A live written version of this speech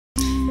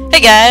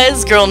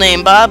guys, girl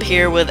named Bob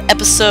here with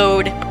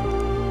episode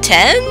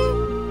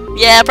 10?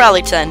 Yeah,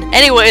 probably 10.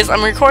 Anyways,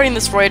 I'm recording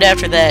this right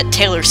after that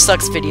Taylor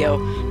Sucks video.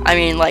 I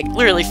mean, like,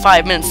 literally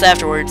 5 minutes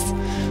afterwards.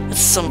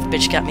 This son of a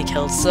bitch got me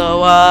killed.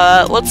 So,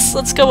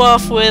 let's go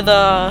off with,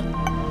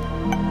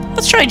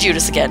 let's try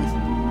Judas again.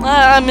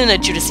 I'm in a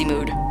Judasy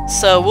mood.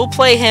 So, we'll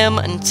play him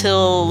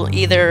until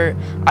either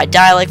I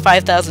die like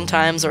 5,000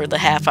 times or the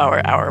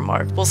hour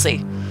mark. We'll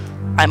see.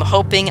 I'm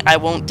hoping I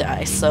won't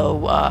die.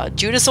 So,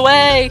 Judas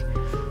away!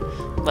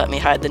 Let me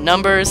hide the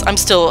numbers.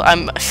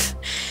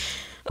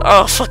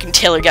 Oh, fucking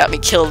Taylor got me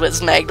killed with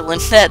his Magdalene.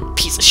 That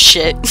piece of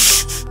shit.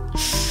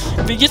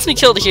 If he gets me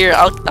killed here,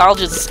 I'll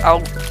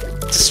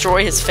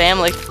destroy his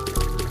family.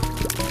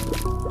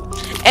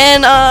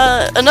 And,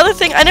 another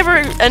thing, I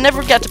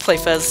never got to play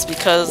Fez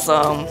because,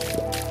 I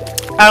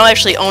don't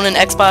actually own an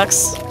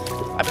Xbox.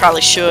 I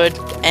probably should,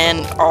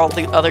 and all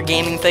the other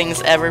gaming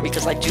things ever,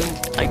 because I do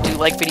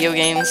like video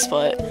games,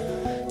 but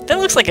that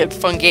looks like a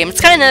fun game.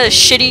 It's kind of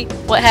shitty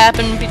what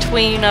happened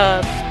between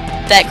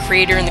that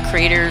creator and the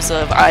creators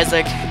of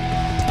Isaac.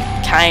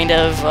 Kind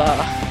of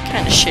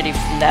shitty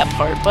from that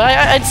part, but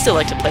I'd still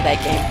like to play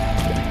that game.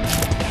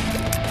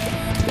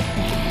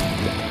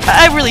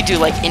 I really do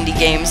like indie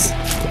games.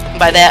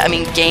 By that, I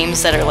mean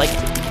games that are like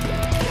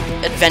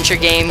adventure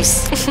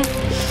games.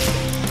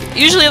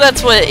 Usually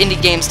that's what indie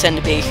games tend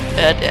to be,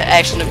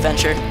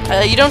 action-adventure.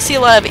 You don't see a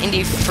lot of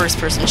indie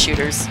first-person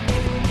shooters.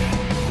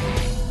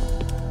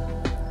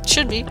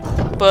 Should be,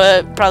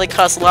 but probably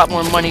costs a lot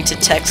more money to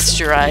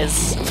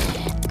texturize,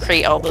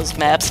 create all those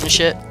maps and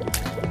shit.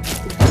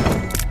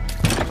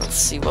 Let's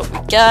see what we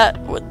got.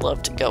 Would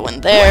love to go in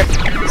there.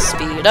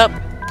 Speed it up.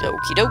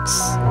 Okie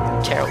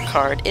dokes. Tarot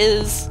card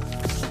is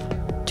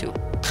 2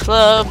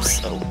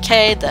 clubs.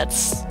 Okay,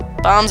 that's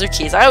bombs or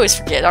keys. I always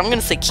forget. I'm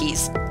gonna say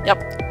keys.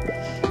 Yep.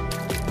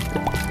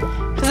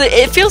 Because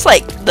it feels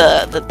like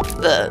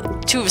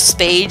the 2 of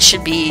spades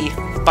should be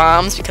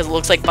bombs because it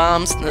looks like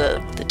bombs. The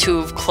 2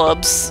 of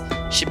clubs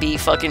should be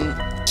fucking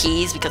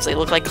keys because they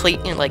look like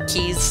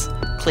keys.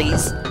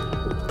 Please.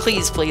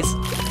 Please, please.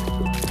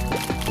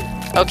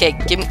 Okay,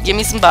 give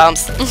me some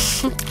bombs.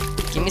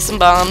 Give me some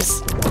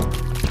bombs.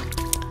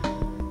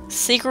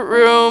 Secret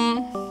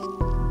room.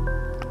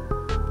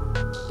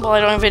 Well, I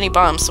don't have any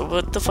bombs, so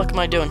what the fuck am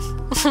I doing?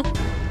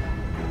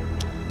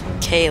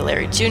 Okay,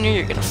 Larry Jr.,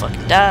 you're gonna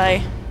fucking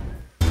die.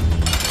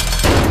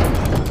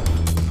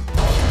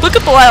 Book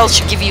of Belial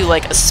should give you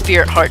like a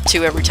spirit heart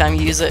too every time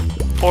you use it,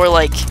 or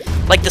like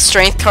the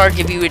strength card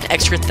give you an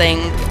extra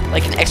thing,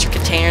 like an extra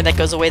container that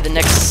goes away the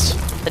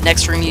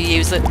next room you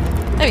use it.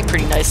 That'd be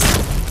pretty nice.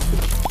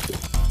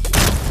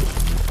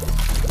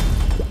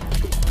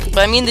 But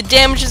I mean the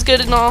damage is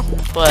good and all,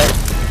 but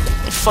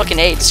fucking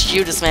A, it's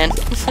Judas, man.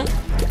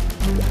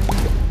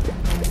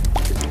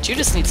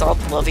 Judas needs all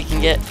the love he can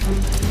get.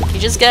 He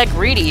just got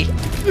greedy.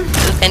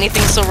 Is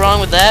anything so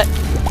wrong with that?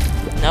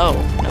 No,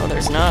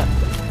 there's not.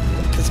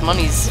 Because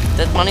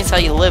money's how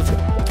you live.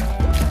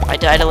 I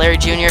died to Larry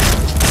Jr.,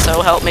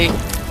 so help me.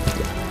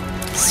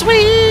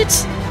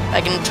 Sweet! I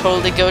can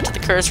totally go to the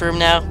curse room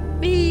now.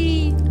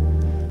 Whee!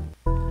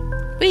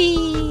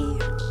 Whee!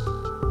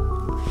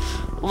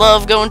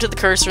 Love going to the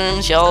curse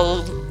rooms,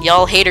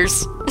 y'all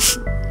haters.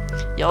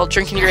 Y'all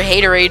drinking your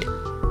haterade.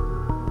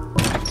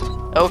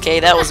 Okay,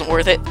 that wasn't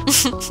worth it.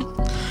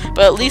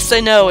 But at least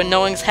I know, and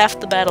knowing's half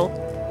the battle.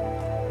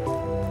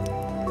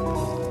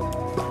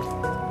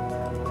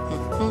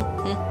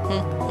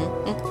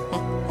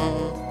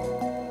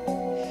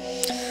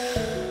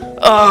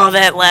 Oh,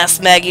 that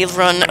last Maggie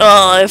run.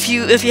 Oh, if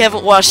you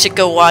haven't watched it,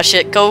 go watch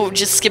it. Go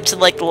just skip to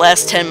like the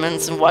last 10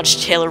 minutes and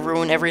watch Taylor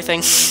ruin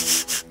everything.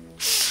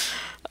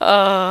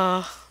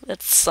 That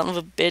son of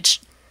a bitch.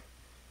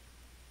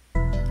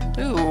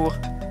 Ooh.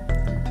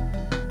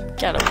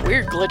 Got a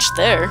weird glitch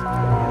there.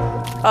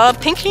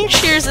 Pinking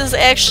Shears is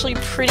actually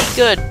pretty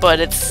good, but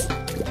it's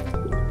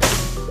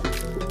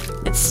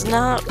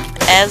not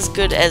as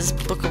good as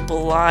Book of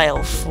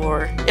Belial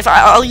for...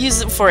 I'll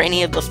use it for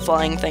any of the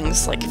flying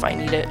things, like if I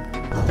need it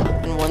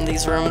in one of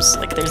these rooms.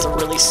 Like there's a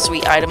really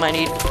sweet item I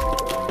need.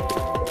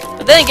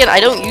 But then again, I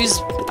don't use...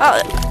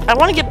 I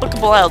want to get Book of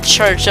Belial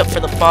charged up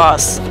for the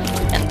boss,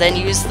 and then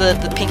use the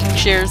Pinking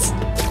Shears.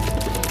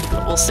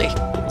 But we'll see.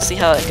 We'll see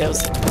how that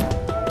goes.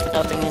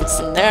 Nothing is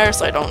in there,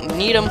 so I don't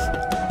need them.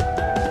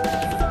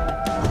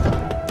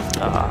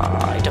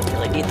 I don't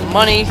really need the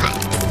money.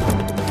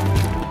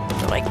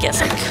 Though I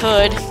guess I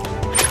could.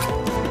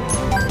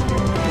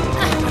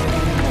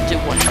 I'll do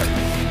one part.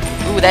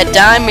 Ooh, that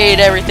dime made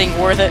everything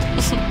worth it.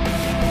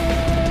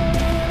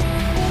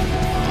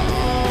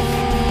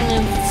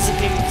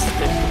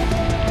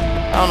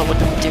 I don't know what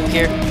to do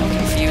here. I'm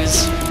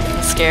confused.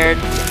 I'm scared.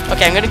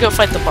 Okay, I'm gonna go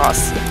fight the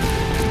boss.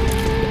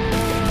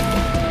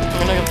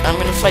 I'm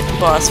gonna fight the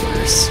boss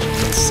first.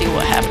 Let's see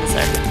what happens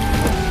there.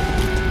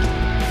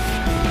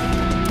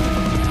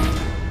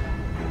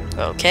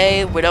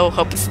 Okay, Widow,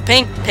 hoping for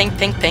pink. Pink,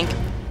 pink, pink.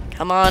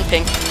 Come on,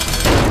 pink.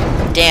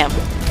 Damn.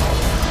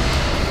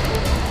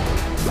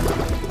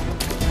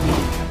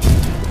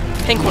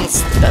 Pink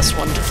one's the best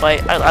one to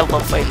fight. I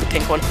love fighting the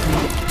pink one.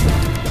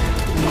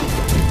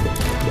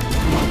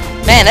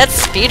 Man, that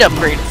speed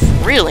upgrade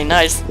is really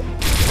nice.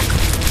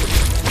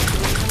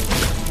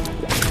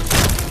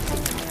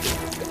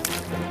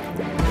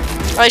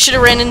 I should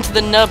have ran into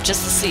the nub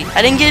just to see.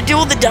 I didn't get to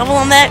do the double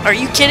on that? Are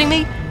you kidding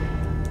me?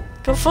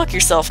 Go fuck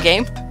yourself,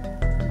 game.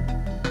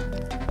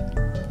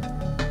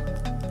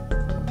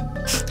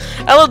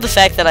 I love the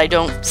fact that I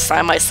don't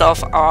sign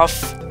myself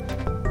off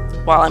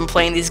while I'm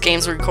playing these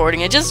games or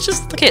recording it.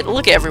 Just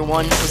look at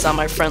everyone who's on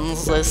my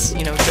friends list,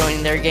 you know,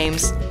 joining their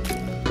games.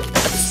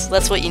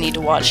 That's what you need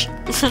to watch.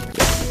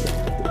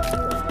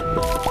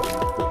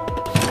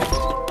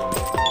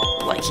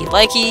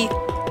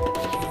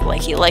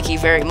 Likey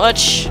very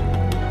much.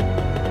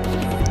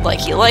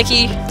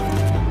 Likey.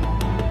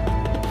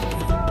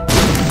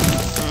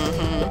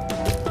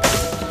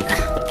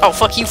 Oh,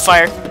 fuck you,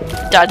 fire.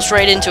 Dodged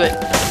right into it.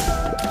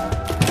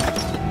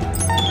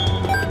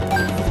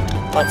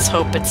 Let's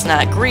hope it's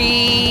not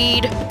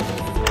greed.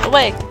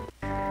 Away.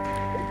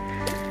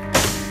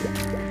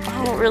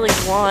 I don't really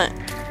want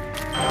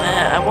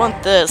that. I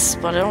want this,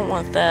 but I don't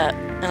want that.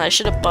 And I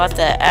should have bought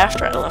that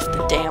after I left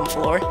the damn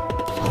floor.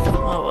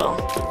 Oh well.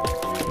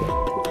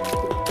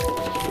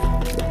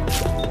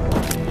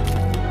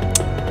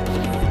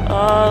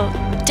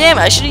 Damn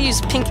it, I should have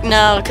used pink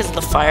now because of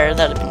the fire.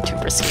 That would have been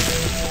too risky.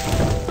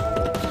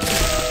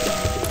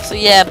 So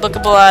yeah,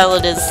 Bookable Isle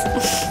it is.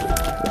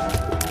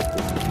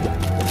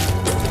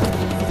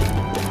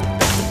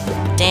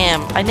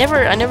 Damn, I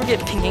never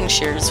get pinking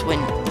shears when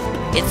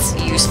it's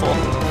useful.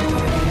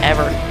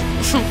 Ever.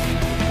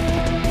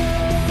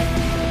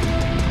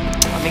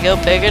 Let me go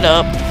pick it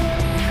up.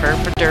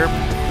 Herp-a-derp.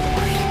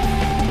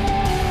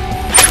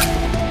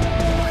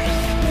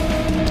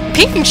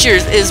 Pinking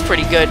shears is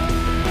pretty good,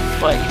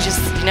 but you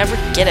never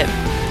get it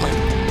like,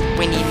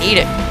 when you need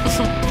it.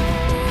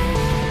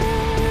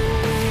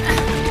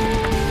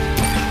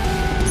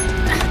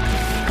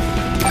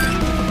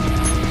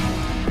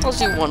 I'll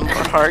do one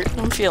more heart.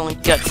 I'm feeling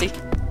gutsy.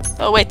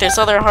 Oh wait, there's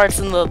other hearts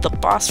in the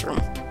boss room.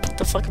 What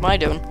the fuck am I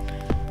doing?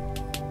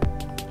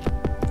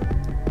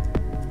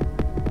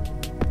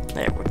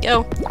 There we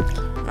go.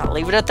 And I'll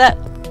leave it at that.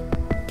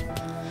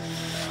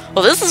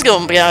 Well, this is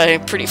going to be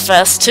pretty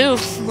fast too.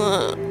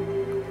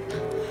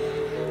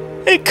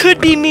 It could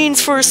be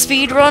means for a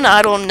speed run.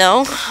 I don't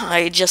know. I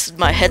adjusted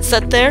my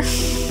headset there.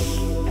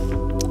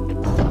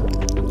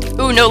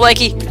 Ooh, no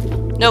likey.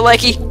 No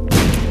likey.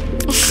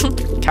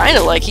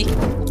 Kinda likey.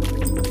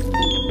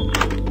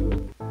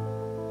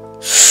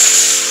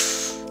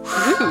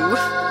 Ooh.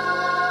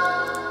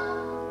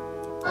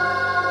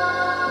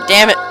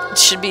 Damn it. It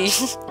should be...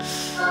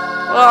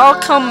 Well, I'll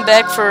come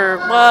back for...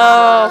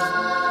 Well...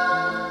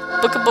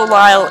 Bookable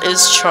Isle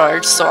is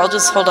charged, so I'll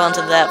just hold on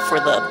to that for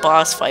the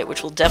boss fight,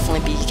 which will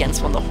definitely be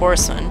against one of the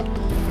horsemen.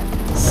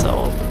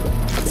 So,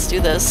 let's do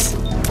this.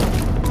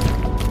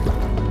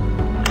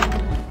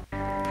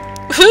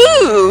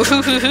 Hoo!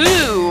 Hoo hoo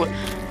hoo!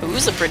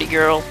 Who's a pretty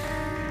girl?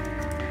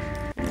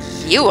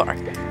 You are.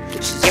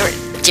 You're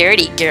a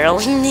dirty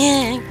girl.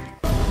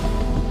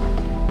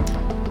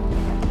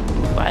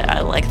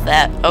 I like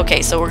that.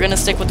 Okay, so we're gonna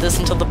stick with this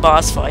until the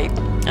boss fight,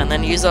 and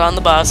then use it on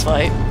the boss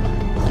fight,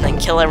 and then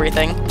kill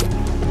everything.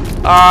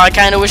 Oh, I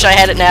kinda wish I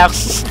had it now.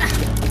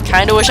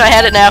 Kinda wish I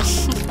had it now.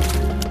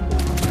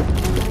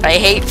 I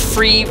hate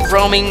free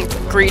roaming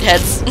greed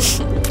heads.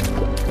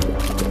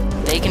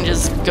 They can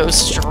just go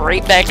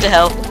straight back to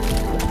hell.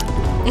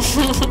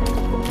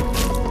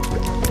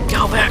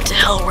 Go back to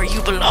hell where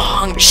you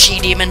belong,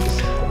 she-demon.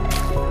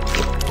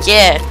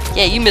 Yeah,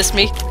 you missed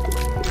me.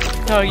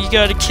 Oh, you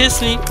gotta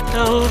kiss me.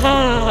 Oh,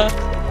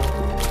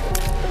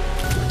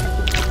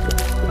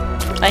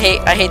 I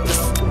hate this.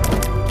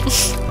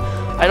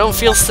 I don't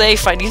feel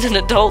safe. I need an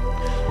adult.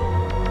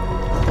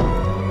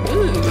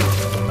 Ooh.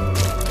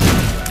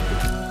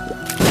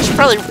 I should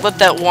probably let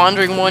that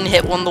wandering one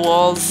hit one of the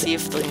walls, see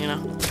if the, you know,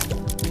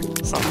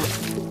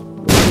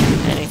 something,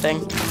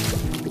 anything.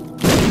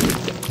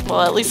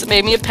 Well, at least it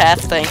made me a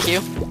path, thank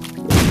you.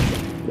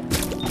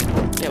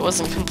 It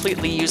wasn't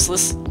completely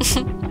useless.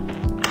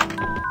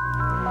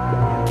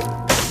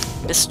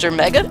 Mr.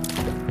 Mega?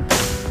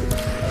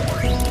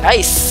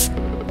 Nice!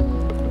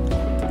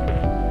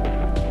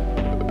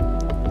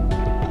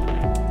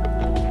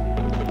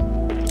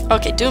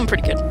 Okay, doing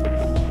pretty good.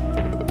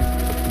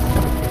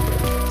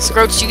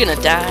 Scroach, you gonna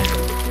die.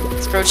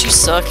 Scroach, you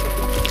suck.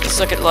 You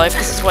suck at life.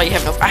 This is why you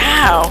have no—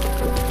 Ow!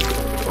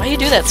 Why you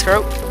do that,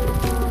 Scroat?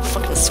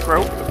 Fucking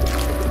Scroat.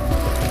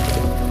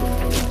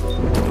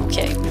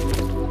 Okay.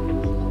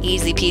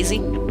 Easy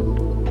peasy.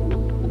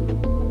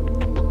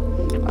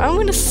 I'm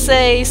gonna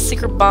say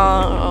secret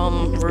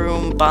bomb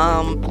room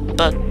bomb,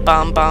 but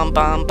bomb.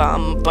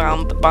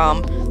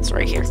 It's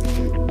right here.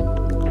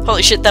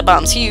 Holy shit, that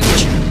bomb's huge.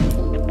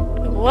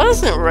 It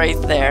wasn't right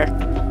there.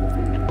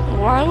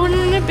 Why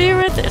wouldn't it be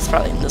right there? It's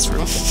probably in this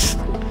room.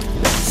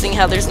 Seeing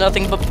how there's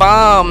nothing but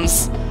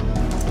bombs.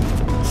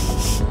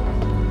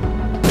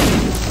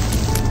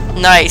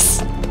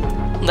 Nice.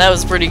 That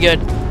was pretty good.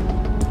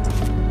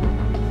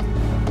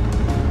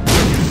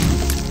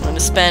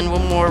 spend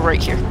one more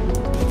right here.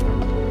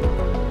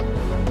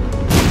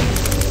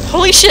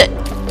 Holy shit!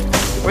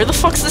 Where the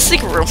fuck's the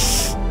secret room?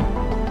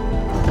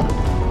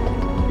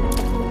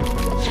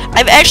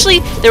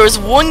 There was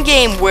one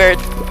game where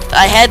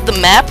I had the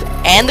map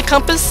and the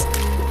compass,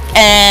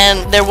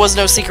 and there was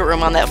no secret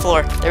room on that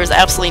floor. There was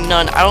absolutely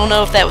none. I don't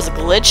know if that was a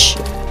glitch,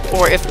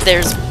 or if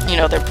there's, you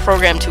know, they're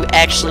programmed to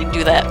actually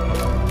do that.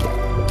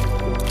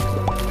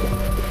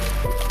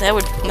 That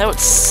would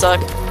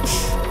suck.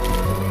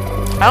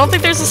 I don't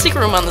think there's a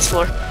secret room on this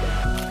floor.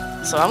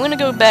 So I'm gonna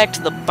go back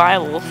to the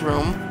Bible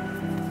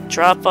room,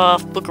 drop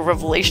off Book of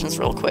Revelations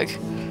real quick,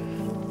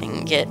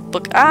 and get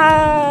book.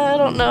 I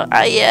don't know.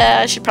 Yeah,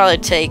 I should probably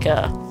take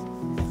a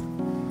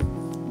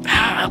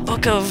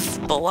Book of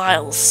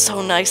Belial.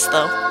 So nice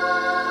though.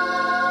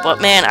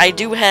 But man, I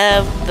do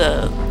have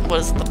the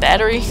the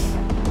battery?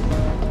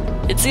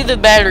 It's either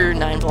the battery or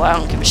 9 volt. I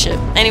don't give a shit.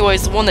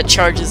 Anyways, the one that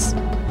charges.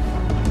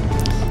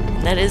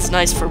 And that is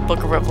nice for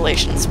Book of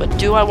Revelations. But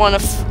do I want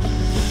to?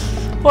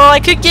 Well,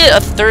 I could get a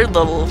 3rd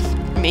level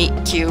meat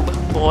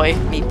boy.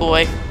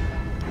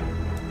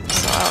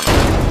 So I don't know.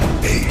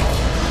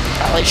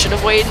 Probably should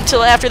have waited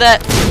until after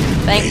that.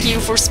 Thank you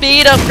for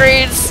speed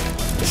upgrades.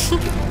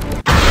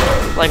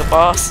 Like a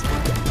boss.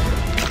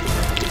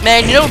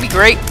 Man, you know what would be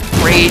great?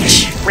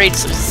 Rage.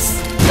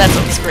 That's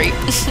always great.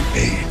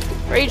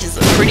 Rage is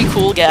a pretty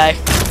cool guy.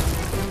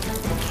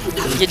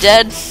 You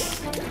dead?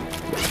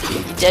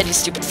 You dead, you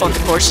stupid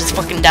fucking horse. Just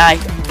fucking die.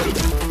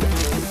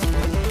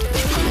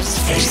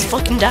 Just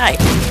fucking die.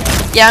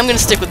 Yeah, I'm gonna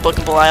stick with Book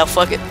of Belial.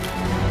 Fuck it.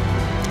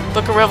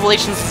 Book of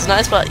Revelations is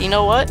nice, but you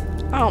know what?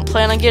 I don't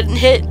plan on getting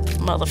hit,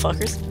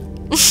 motherfuckers.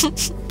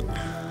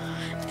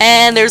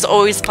 And there's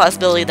always the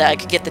possibility that I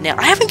could get the nail.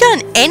 I haven't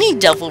gotten any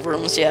devil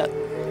rooms yet.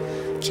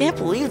 Can't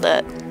believe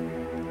that.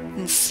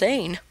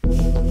 Insane.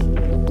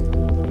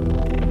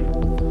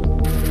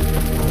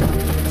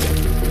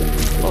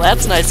 Well,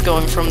 that's nice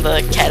going from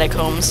the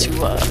catacombs to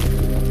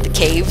the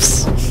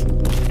caves.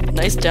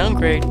 Nice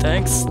downgrade,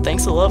 thanks.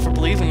 Thanks a lot for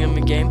believing in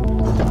me, game.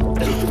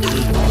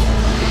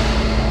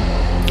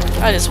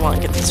 I just want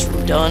to get this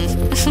room done.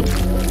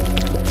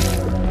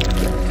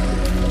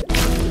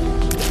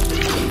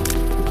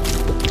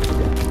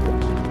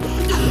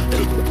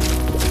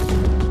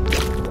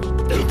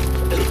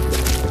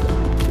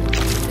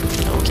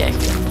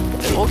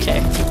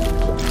 Okay.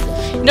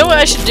 You know what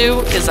I should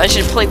do? Is I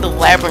should play the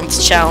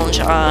Labyrinth challenge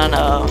on,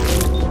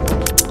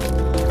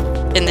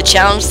 in the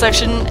challenge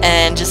section,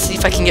 and just see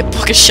if I can get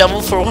Book a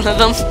Shovel for one of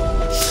them.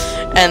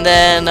 And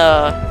then,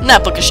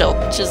 not Book a Shovel,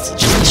 just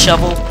a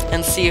shovel,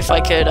 and see if I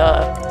could,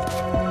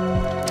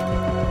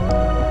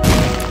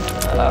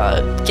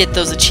 get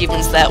those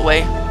achievements that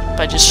way,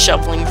 by just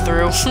shoveling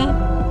through.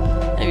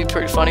 That'd be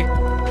pretty funny.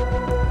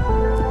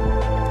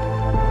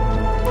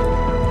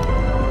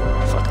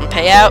 Fucking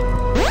pay out.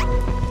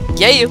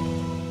 Yeah, you.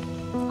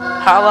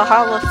 Holla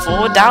holla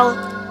for $1.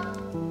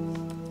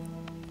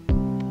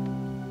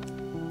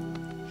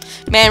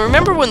 Man,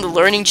 remember when the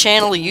Learning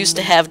Channel used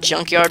to have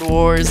Junkyard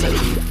Wars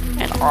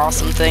and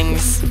awesome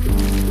things?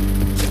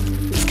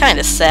 It's kind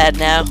of sad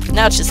now.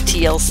 Now it's just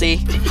TLC.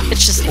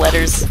 It's just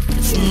letters.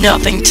 It's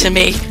nothing to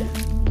me.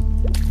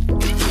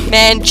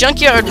 Man,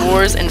 Junkyard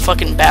Wars and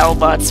fucking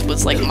BattleBots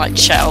was like my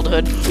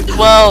childhood.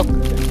 Well,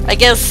 I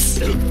guess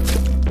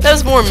that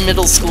was more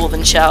middle school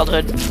than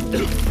childhood.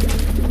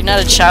 You're not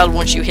a child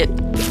once you hit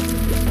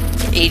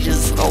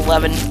ages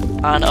 11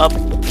 on up.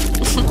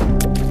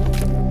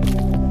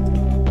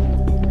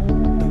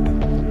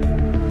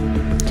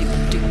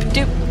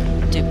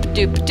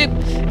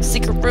 Doop.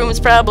 Secret room is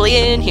probably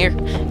in here.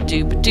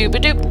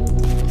 Doop.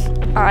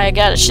 I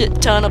got a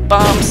shit ton of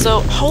bombs, so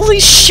holy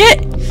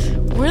shit!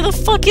 Where the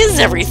fuck is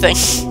everything?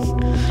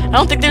 I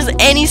don't think there's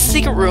any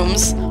secret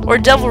rooms or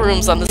devil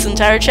rooms on this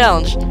entire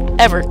challenge.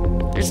 Ever.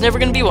 There's never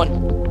gonna be one.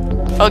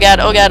 Oh god,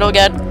 oh god, oh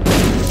god.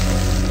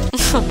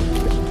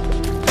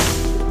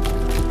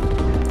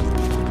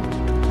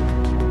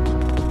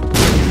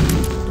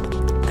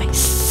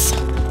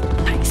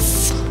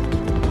 Nice.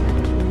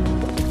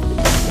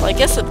 Well, I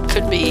guess it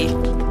could be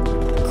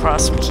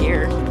across from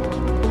here.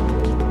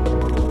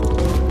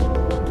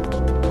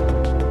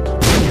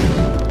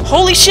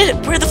 Holy shit!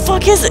 Where the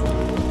fuck is it?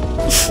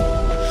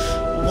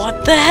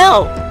 What the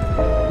hell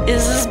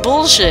is this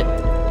bullshit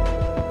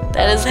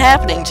that is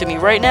happening to me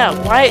right now?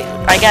 Why?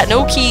 I got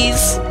no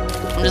keys.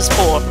 I'm just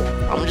poor.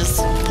 I'm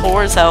just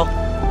poor as hell.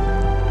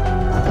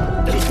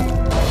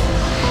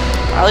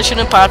 Probably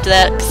shouldn't have popped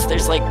that, because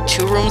there's like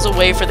 2 rooms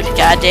away for the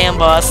goddamn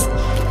boss.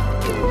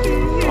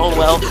 Oh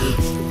well.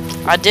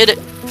 I did it.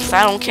 Because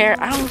I don't care.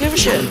 I don't give a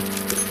shit.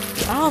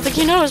 I don't think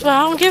you noticed, but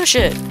I don't give a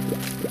shit.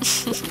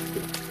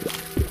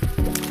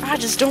 I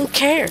just don't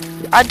care.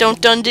 I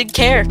did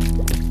care.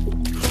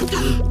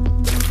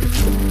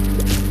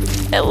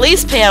 At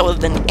least pay out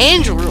with an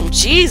angel room.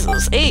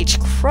 Jesus H.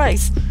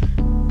 Christ.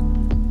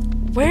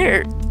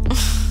 Where?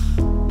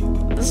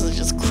 This is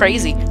just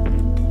crazy.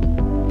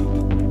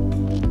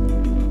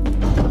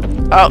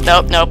 Oh,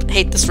 nope.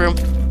 Hate this room.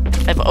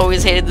 I've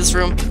always hated this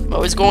room. I'm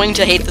always going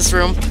to hate this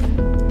room.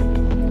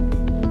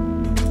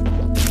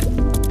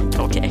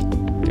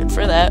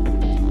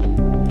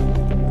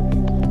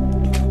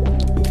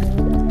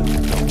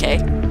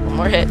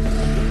 more hit.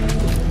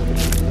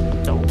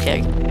 Okay.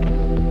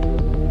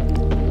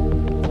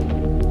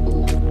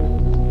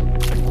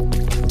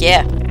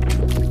 Yeah.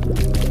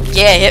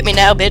 Yeah, hit me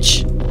now,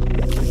 bitch.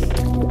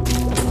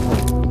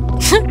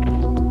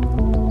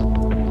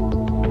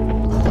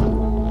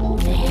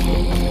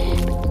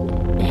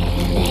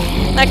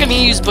 Not gonna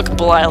use Book of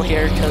Belial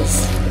here,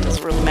 because it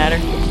doesn't really matter.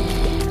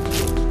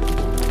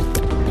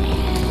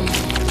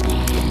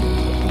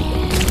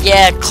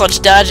 Yeah,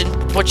 clutch dodging.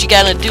 What you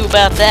gonna do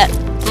about that?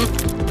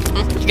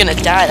 You're gonna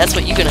die, that's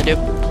what you're gonna do.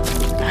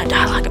 Gonna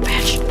die like a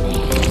bitch.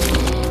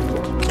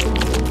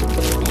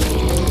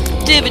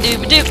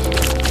 Dooba-dooba-doo.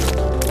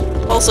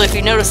 Also, if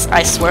you notice,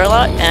 I swear a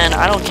lot, and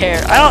I don't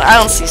care. I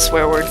don't see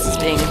swear words as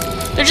being...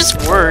 They're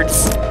just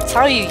words. It's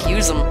how you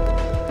use them.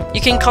 You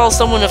can call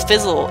someone a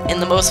fizzle in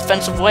the most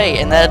offensive way,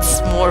 and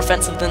that's more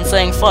offensive than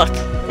saying fuck.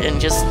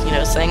 And just, you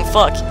know, saying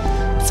fuck.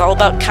 It's all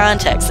about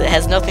context. It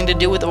has nothing to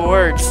do with the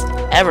words.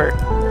 Ever.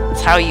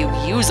 It's how you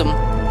use them.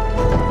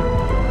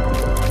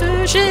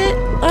 Oh shit!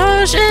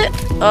 Oh shit!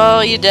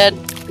 Oh, you dead.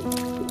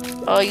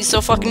 Oh, you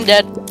so fucking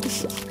dead.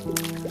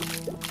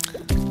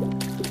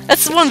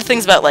 That's one of the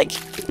things about, like...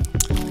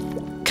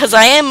 Because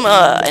I am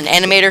an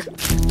animator,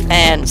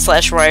 and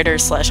slash writer,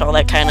 slash all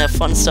that kind of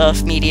fun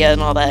stuff, media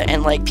and all that,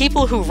 and like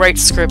people who write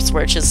scripts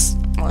where it's just,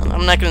 well,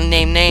 I'm not gonna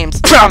name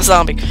names, I'm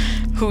zombie,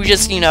 who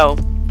just, you know,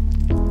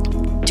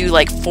 do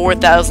like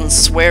 4,000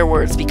 swear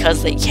words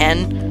because they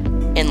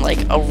can in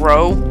like a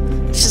row.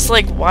 It's just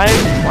like, why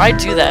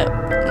do that?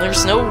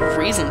 There's no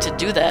reason to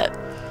do that.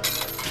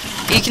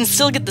 You can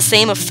still get the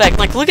same effect.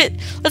 Like, look at,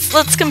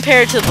 let's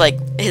compare it to like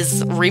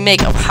his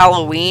remake of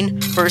Halloween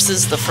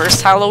versus the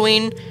first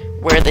Halloween,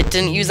 where they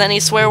didn't use any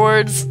swear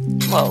words.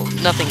 Well,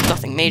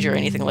 nothing major or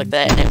anything like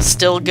that, and it was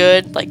still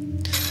good. Like,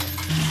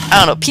 I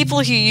don't know,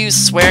 people who use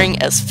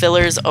swearing as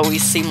fillers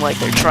always seem like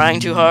they're trying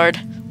too hard.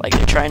 Like,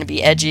 they're trying to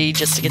be edgy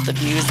just to get the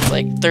views. It's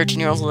like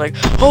 13-year-olds are like,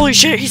 holy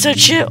shit, he said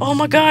shit, oh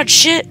my god,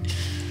 shit.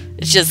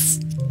 It's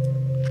just,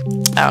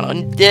 I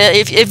don't know,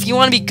 if you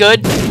want to be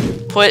good,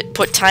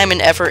 put time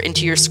and effort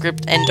into your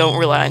script and don't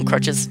rely on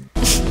crutches.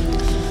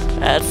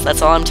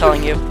 That's all I'm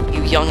telling you,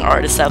 you young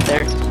artists out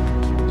there.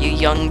 You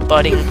young,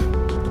 budding,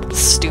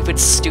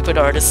 stupid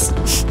artists.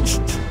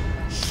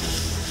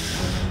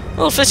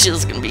 Well, fish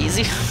is gonna be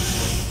easy.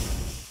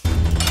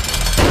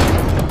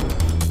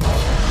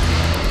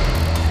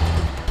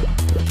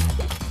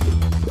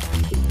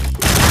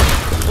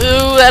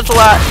 Ooh, that's a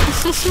lot.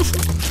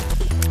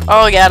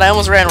 Oh god, I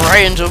almost ran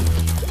right into him.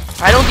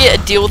 If I don't get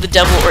a deal with the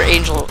devil or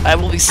angel, I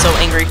will be so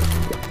angry.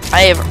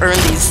 I have earned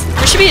these.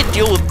 There should be a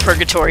deal with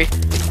purgatory.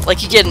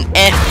 Like, you get an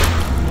eh.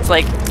 It's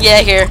like,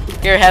 yeah, here,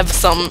 have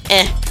some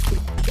eh.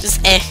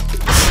 Just eh.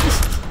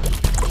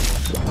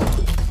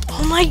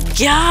 Oh my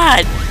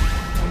god!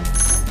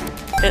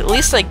 At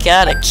least I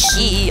got a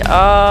key.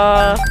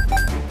 I'm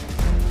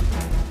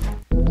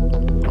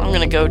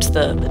gonna go to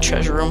the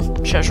treasure room.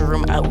 Treasure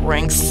room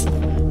outranks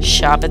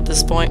shop at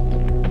this point.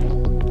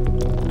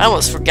 I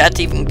almost forgot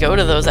to even go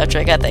to those after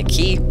I got that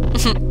key.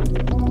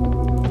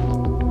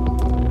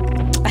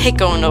 I hate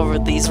going over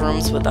these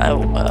rooms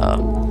without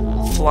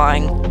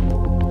flying.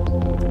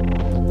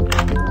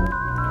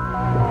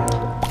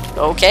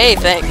 Okay,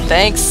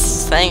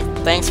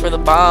 thanks for the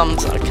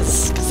bombs,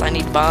 cause I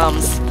need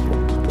bombs.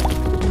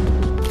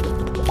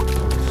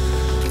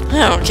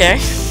 Okay.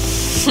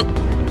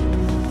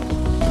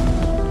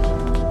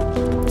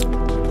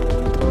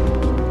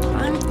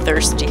 I'm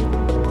thirsty.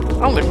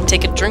 I'm gonna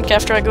take a drink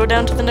after I go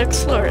down to the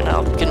next floor, and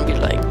I'm gonna be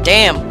like,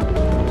 damn,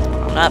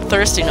 I'm not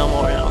thirsty no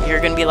more. And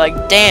you're gonna be like,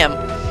 damn,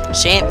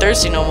 she ain't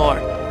thirsty no more.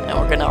 And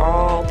we're gonna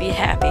all be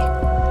happy.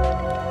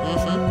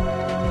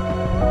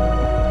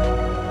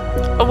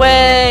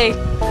 Away!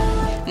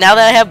 Now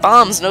that I have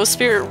bombs, no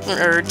spirit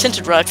or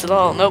tinted rocks at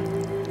all. Nope.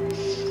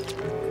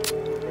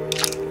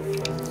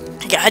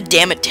 God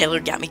damn it, Taylor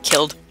got me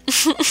killed.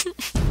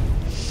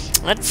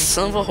 That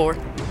son of a whore.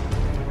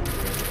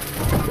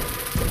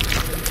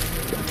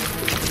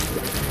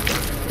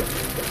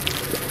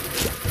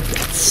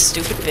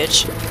 Stupid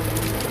bitch.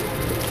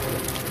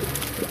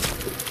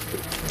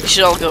 You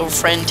should all go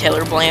friend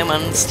Taylor Blam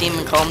on Steam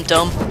and call him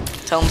dumb.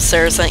 Tell him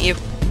Sarah sent you.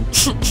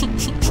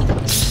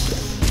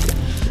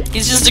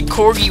 He's just a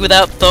corgi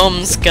without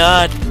thumbs,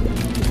 god.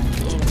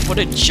 What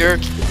a jerk.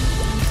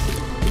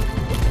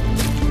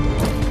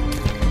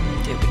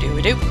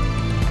 Doop-a-doop-a-doop.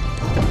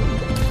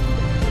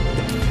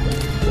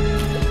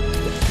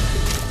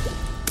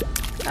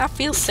 I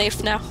feel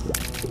safe now.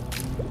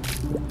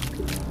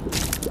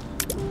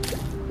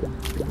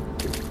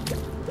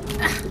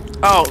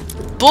 Oh,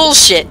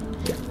 bullshit!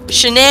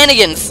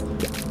 Shenanigans!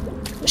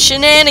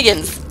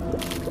 Shenanigans!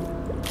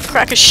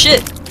 Crack of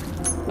shit!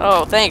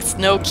 Oh, thanks.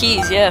 No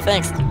keys. Yeah,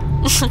 thanks.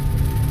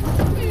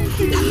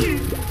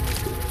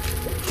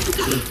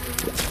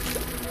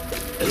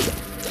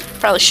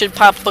 Probably should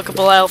pop Book of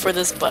Belial for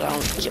this, but I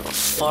don't give a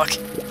fuck.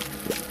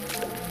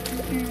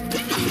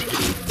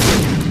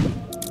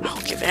 I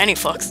don't give any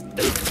fucks.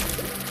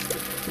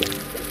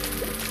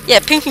 Yeah,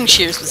 pinking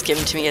shears was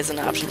given to me as an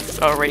option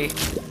already.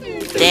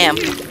 Damn.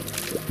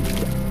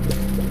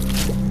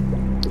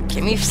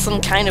 Give me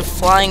some kind of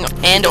flying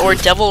and or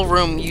devil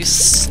room, you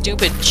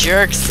stupid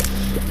jerks.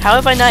 How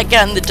have I not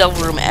gotten the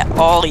devil room at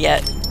all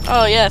yet?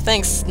 Oh yeah,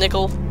 thanks,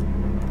 Nickel.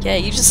 Yeah,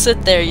 you just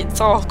sit there, it's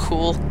all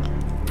cool.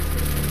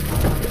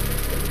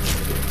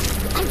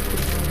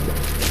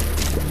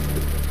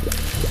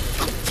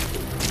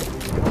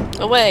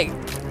 Away.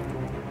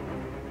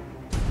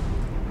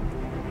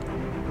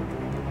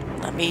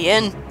 Let me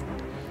in.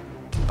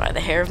 By the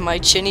hair of my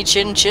chinny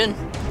chin chin.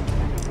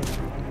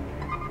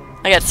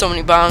 I got so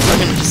many bombs, I'm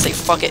gonna just say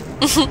fuck it.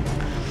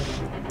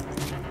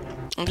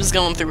 I'm just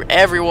going through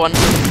everyone.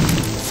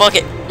 Fuck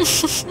it.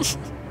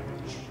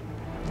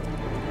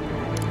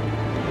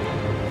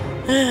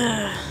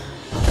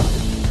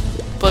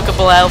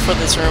 Bookable out for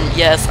this room.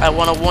 Yes, I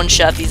want to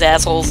one-shot these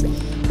assholes.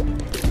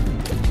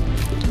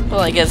 Well,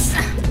 I guess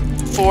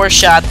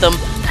four-shot them.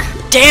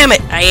 Damn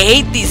it! I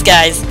hate these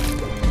guys.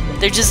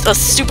 They're just a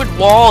stupid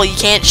wall you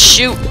can't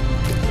shoot.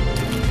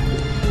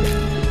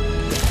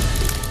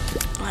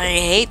 I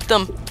hate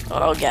them.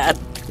 Oh god.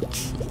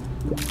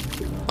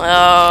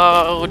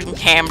 Oh,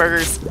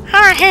 hamburgers.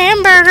 Ah,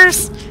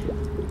 hamburgers!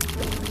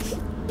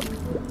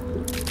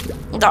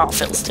 Oh,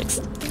 fiddlesticks.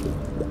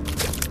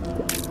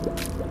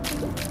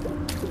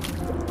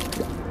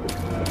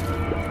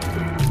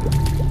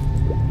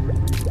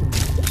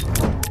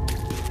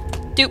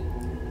 Doop.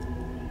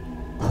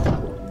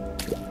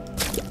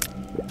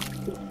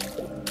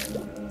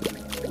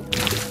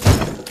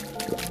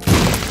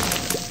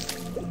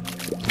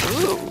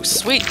 Ooh,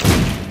 sweet.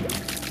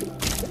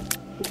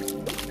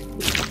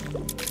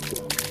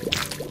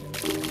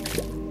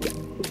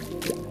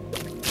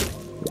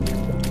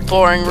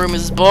 Boring room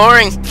is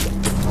boring,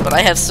 but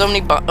I have so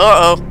many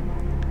uh-oh.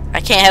 I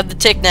can't have the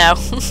tick now.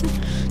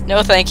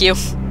 No thank you.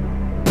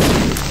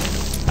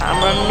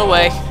 I'm running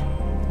away.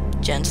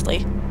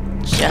 Gently.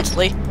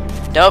 Gently.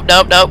 Nope,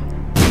 nope, nope.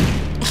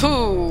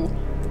 Ooh.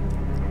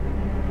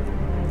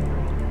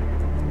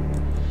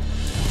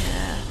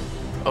 Yeah.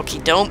 Okay,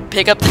 don't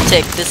pick up the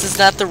tick. This is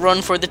not the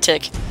run for the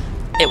tick.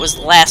 It was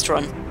the last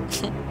run.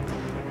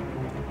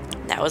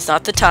 Now is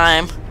not the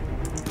time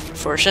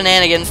for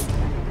shenanigans.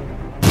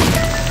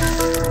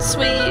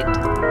 Sweet.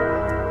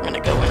 I'm gonna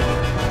go in.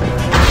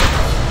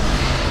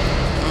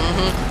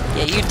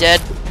 Yeah, you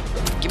dead.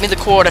 Give me the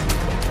quarter.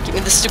 Give me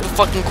the stupid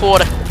fucking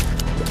quarter.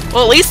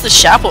 Well, at least the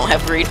shop won't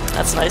have greed.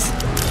 That's nice.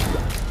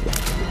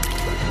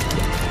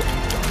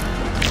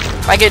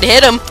 If I could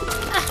hit him,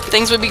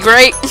 things would be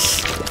great.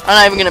 I'm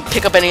not even gonna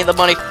pick up any of the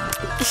money.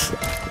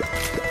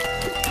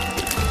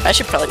 I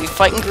should probably be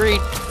fighting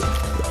greed.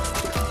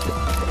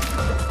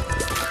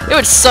 It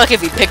would suck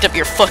if he picked up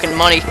your fucking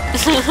money.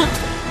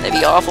 That'd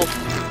be awful.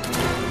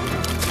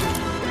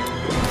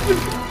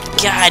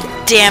 God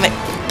damn it.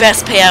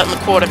 Best payout in the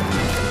quarter.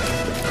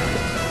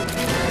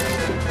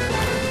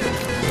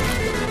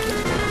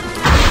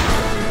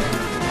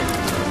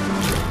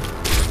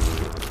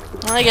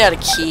 I got a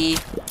key.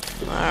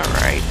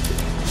 Alright.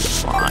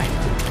 Fine.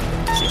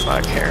 See if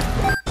I care.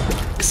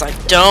 Because I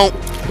don't.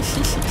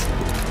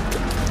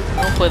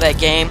 Don't play that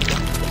game.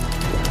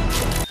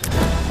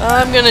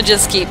 I'm gonna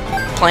just keep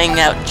playing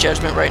out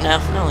Judgment right now.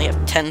 I only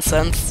have 10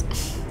 cents.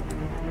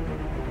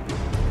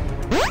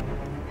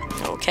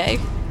 Okay.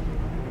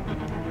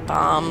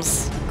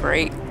 Bombs.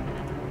 Great.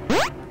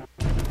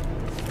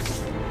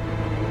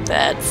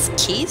 That's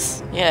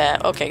keys? Yeah,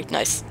 okay,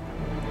 nice.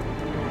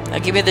 Now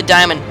give me the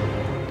diamond.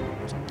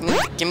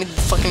 Give me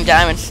the fucking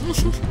diamond.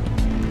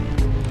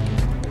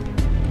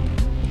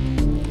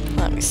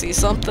 Let me see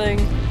something.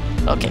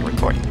 Okay,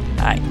 recording.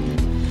 Alright.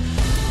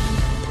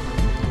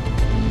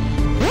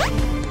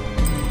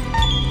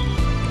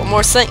 One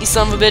more cent, you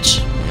son of a bitch.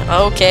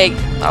 Okay,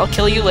 I'll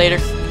kill you later.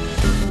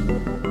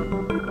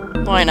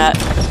 Why not?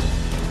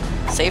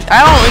 Safe.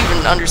 I don't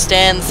even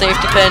understand the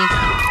safety pin.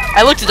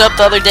 I looked it up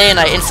the other day and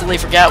I instantly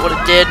forgot what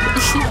it did.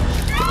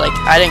 Like,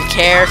 I didn't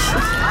care.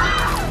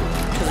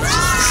 Because it's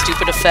just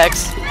stupid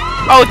effects.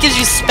 Oh, it gives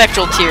you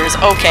spectral tears.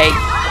 Okay,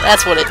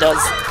 that's what it does.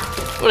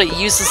 What a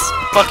useless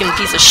fucking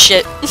piece of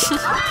shit.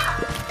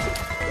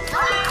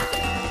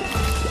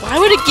 Why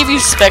would it give you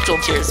spectral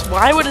tears?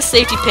 Why would a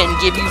safety pin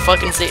give you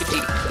fucking safety?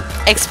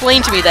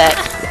 Explain to me that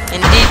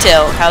in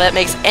detail, how that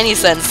makes any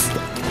sense.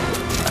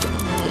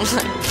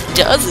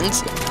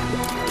 Doesn't.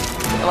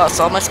 I lost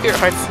all my spirit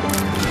hearts.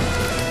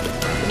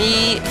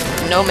 Me,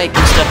 no make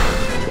stuff.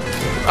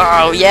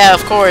 Oh, yeah,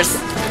 of course.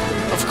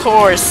 Of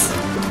course.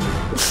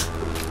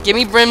 Give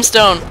me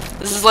brimstone.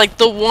 This is like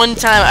the one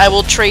time I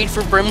will trade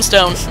for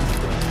brimstone.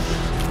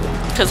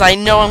 Because I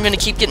know I'm going to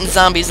keep getting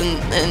zombies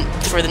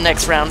for the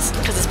next rounds.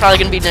 Because it's probably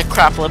going to be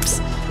necropolis.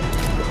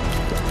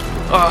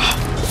 Oh,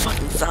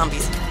 fucking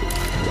zombies.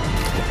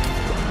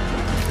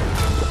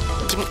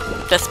 Give me,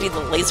 best be the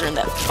laser in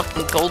that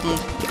fucking golden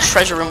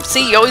treasure room.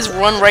 See, you always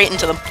run right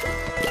into them.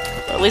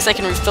 But at least I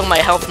can refill my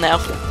health now.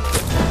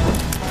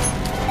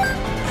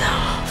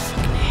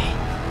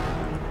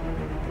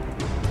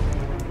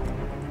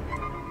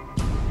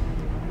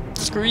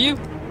 Screw you.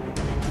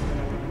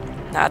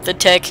 Not the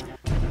tick.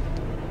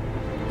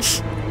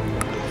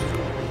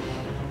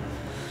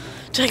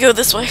 Did I go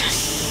this way?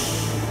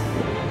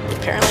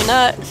 Apparently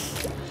not.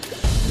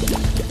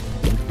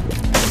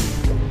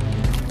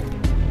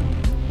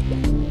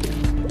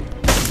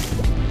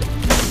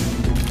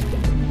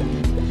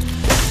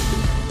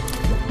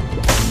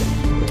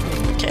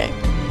 Okay.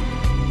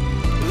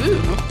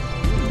 Ooh.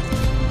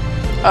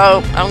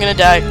 Oh, I'm gonna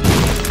die.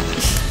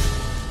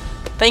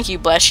 Thank you,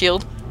 Blast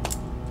Shield.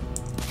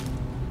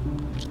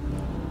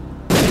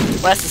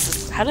 Blast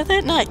assist. How did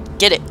that not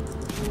get it?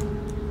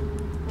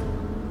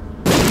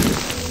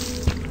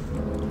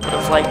 Would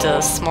have liked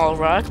a small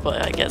rock,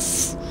 but I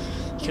guess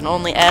you can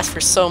only ask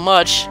for so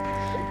much.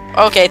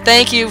 Okay,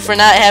 thank you for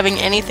not having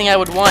anything I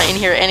would want in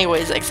here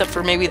anyways, except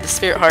for maybe the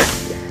Spirit Heart.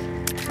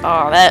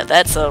 Oh,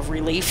 that's a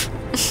relief.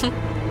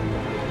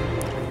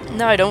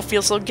 Now I don't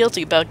feel so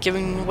guilty about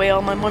giving away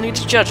all my money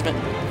to Judgment.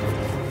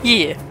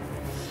 Yeah.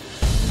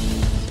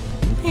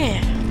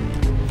 Yeah.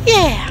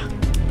 Yeah!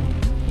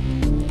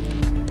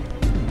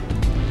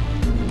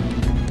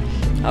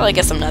 Well, I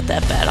guess I'm not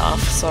that bad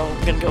off, so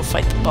I'm gonna go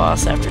fight the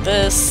boss after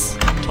this.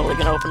 Totally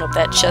gonna open up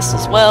that chest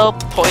as well.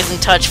 Poison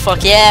touch,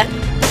 fuck yeah!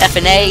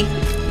 F&A.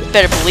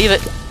 Better believe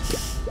it.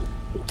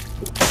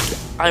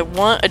 I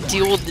want a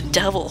deal with the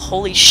devil,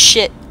 holy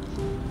shit.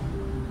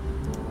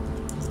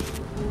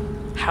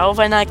 How have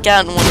I not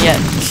gotten one yet?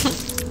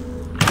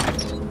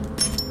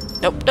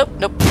 Nope, nope,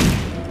 nope.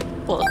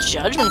 Well,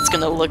 Judgment's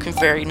gonna look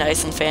very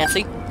nice and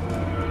fancy.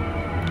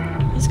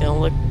 He's gonna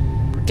look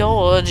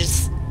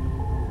gorgeous.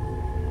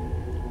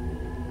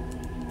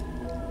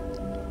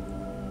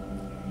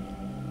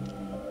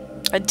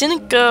 I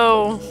didn't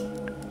go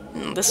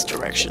in this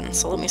direction,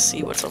 so let me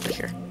see what's over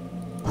here.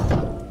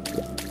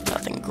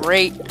 Nothing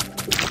great.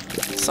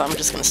 So I'm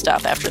just gonna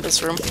stop after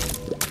this room.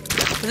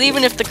 Because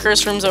even if the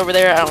curse room's over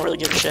there, I don't really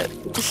give a shit.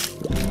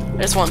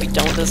 I just want to be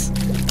done with this.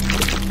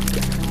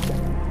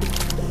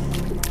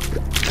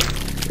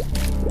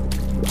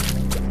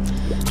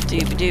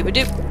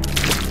 Doobie-doobie-doop.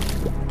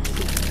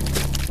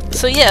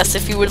 So yes,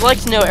 if you would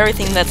like to know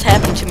everything that's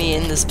happened to me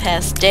in this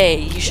past day,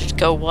 you should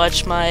go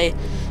watch my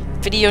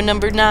video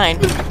number 9.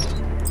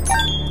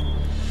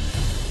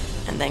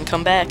 And then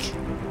come back.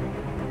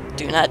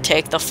 Do not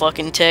take the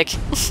fucking tick.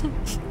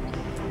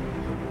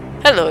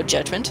 Hello,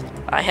 Judgment.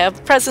 I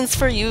have presents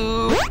for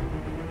you.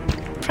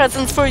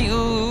 Presents for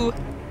you.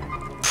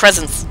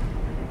 Presents.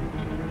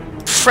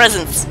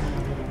 Presents.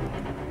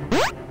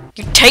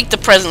 You take the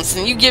presents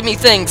and you give me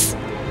things.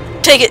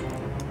 Take it.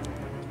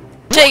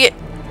 Take it.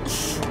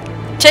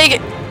 Take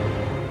it.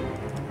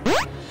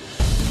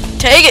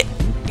 Take it.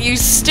 You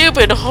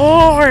stupid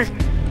whore!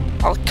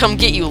 I'll come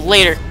get you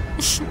later.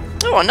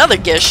 Oh, another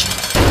gish.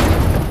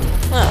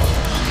 Oh,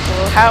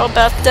 well, how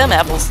about them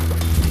apples?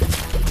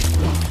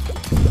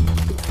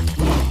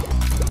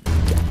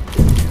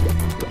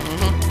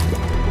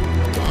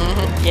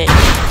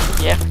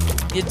 Yeah.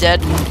 You're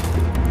dead.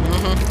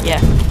 Yeah.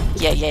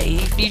 Yeah.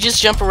 You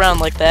just jump around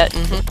like that.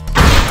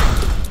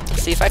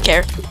 See if I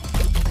care.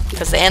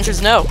 Because the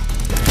answer's no.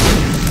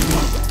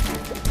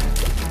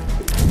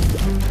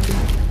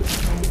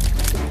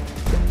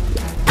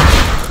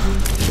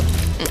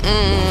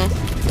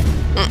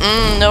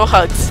 No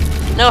hugs.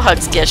 No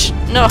hugs, Gish.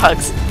 No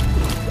hugs.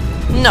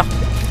 No.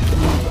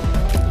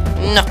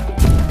 No.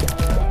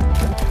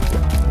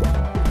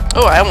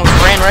 Oh, I almost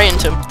ran right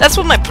into him. That's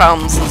what my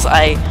problem is.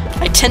 I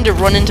tend to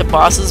run into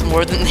bosses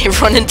more than they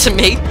run into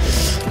me.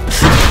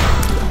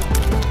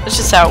 That's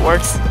just how it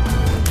works.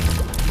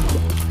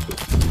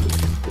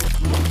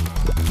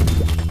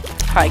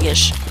 Hi,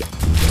 Gish.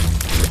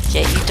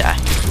 Yeah, you die.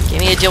 Give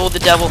me a deal with the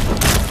devil.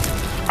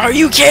 Are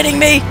you kidding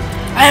me?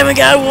 I haven't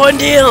got one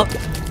deal!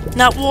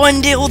 Not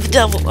one deal with the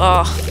devil!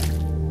 Oh.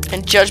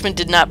 And Judgment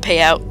did not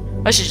pay out.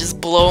 I should just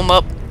blow him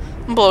up.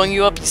 I'm blowing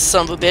you up, you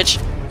son of a bitch.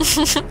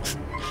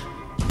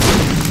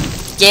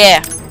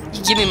 Yeah!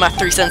 You give me my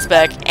 3 cents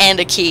back, and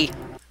a key.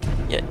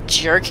 You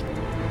jerk.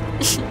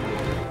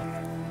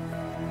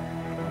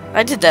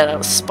 I did that out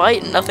of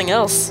spite and nothing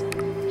else.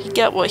 He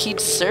got what he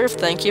deserved,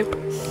 thank you.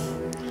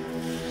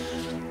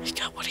 He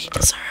got what he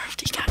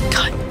deserved. He got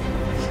cut.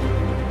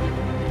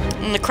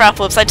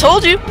 Necropolis. I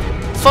told you!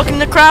 Fucking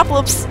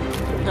Necropolis!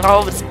 And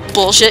all of its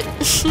bullshit.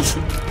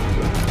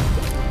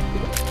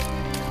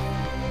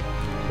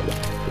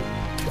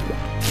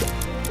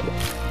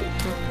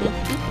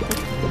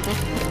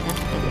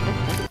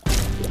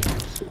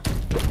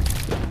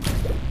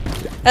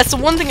 That's the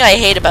one thing I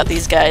hate about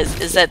these guys,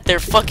 is that their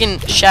fucking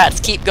shots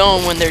keep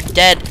going when they're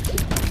dead.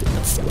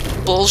 That's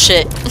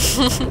bullshit.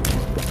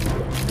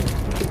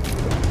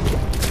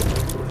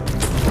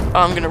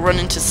 Oh, I'm gonna run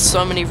into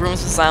so many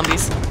rooms with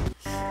zombies.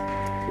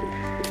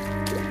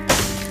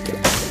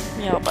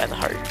 Yeah, I'll buy the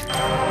heart.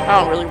 I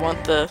don't really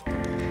want the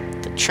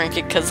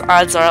trinket, because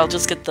odds are I'll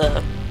just get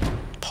the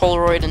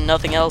Polaroid and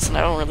nothing else, and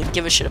I don't really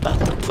give a shit about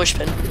the push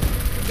pin.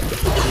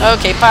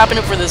 Okay, popping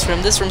up for this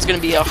room. This room's gonna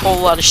be a whole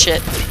lot of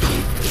shit.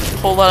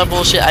 Whole lot of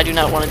bullshit I do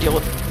not want to deal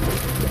with.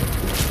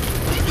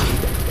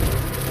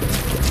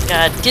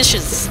 God, Gish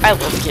is... I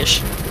love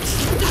Gish.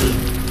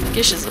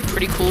 Gish is a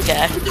pretty cool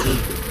guy.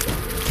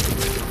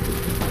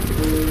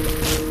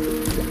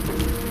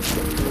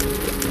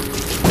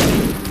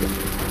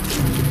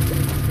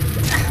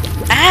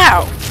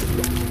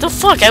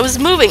 fuck? I was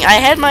moving. I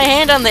had my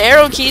hand on the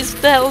arrow keys.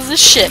 What the hell is this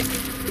shit?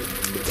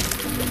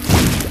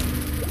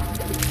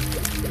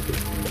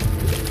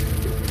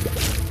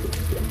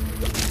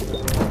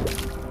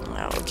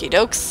 Okie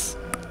dokes.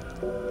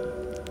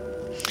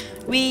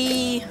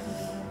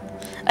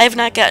 I have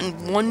not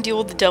gotten one deal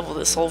with the devil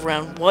this whole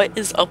round. What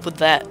is up with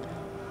that?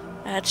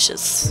 That's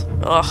just...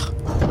 ugh.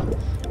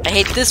 I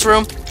hate this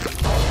room.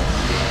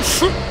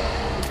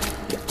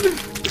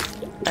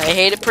 I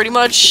hate it pretty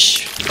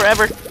much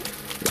forever.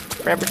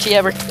 Forever T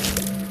ever.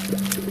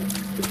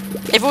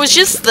 If it was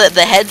just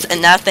the heads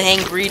and not the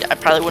hang greed, I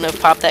probably wouldn't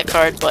have popped that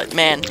card, but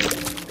man,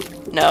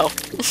 no.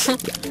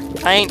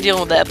 I ain't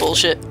dealing with that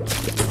bullshit.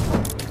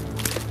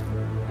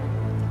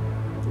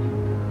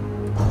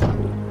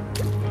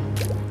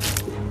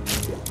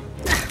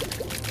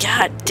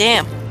 God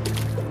damn.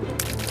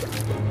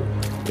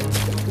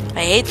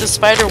 I hate the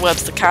spider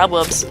webs, the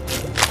cobwebs.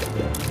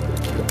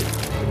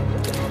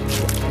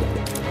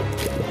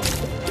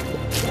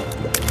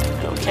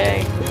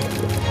 Okay.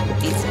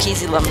 Easy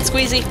peasy lemon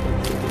squeezy.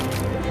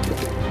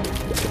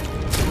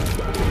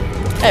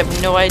 I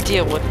have no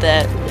idea what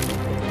that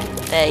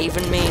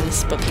even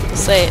means, but people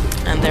say it,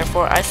 and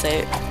therefore I say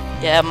it.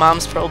 Yeah,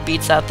 Mom's Pro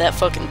beats out that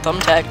fucking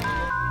thumbtack.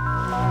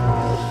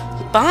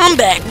 Bomb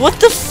bag, what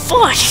the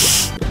fuck?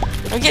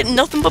 I'm getting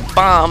nothing but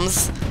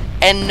bombs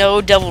and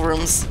no devil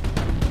rooms.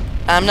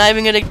 I'm not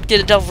even gonna get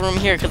a devil room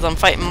here because I'm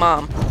fighting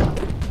Mom.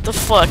 What the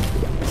fuck?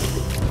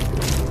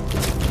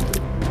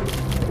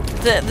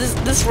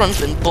 This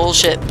run's been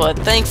bullshit, but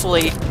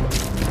thankfully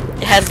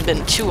it hasn't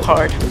been too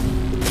hard.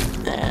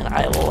 And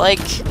I like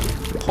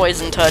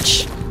Poison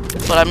Touch,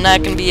 but I'm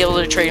not gonna be able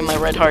to trade in my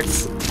red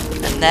hearts,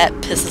 and that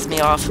pisses me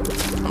off.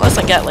 Unless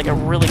I got like a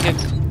really good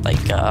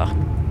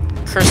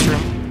curse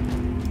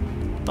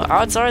room. But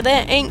odds are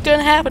that ain't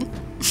gonna happen.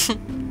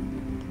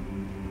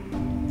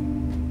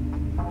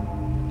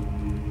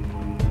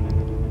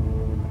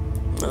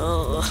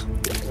 Ugh.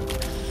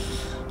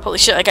 Holy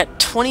shit, I got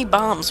 20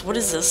 bombs. What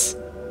is this?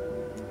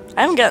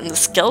 I haven't gotten the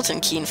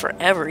skeleton key in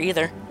forever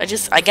either.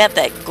 I got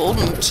that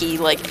golden key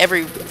like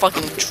every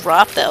fucking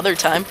drop the other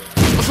time.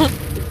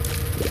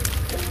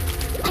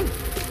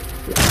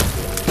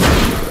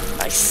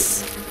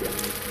 Nice.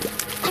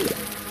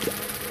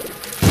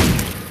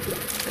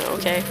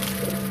 Okay.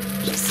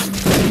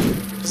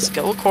 Just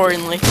go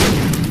accordingly.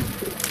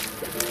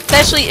 It's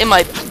actually in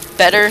my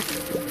better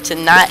to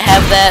not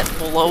have that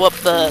blow up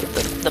the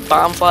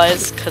bomb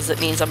flies, because it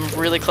means I'm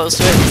really close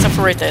to it. Except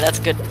for right there, that's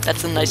good.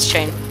 That's a nice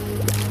chain.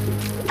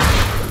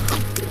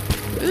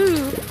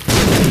 Ooh.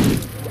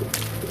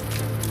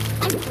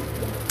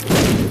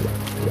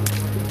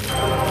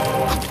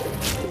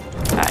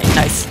 Alright,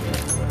 nice.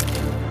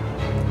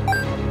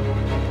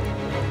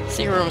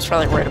 Secret room is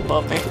probably right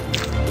above me.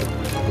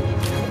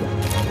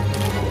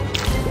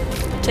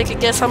 Take a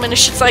guess how many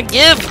shits I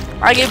give!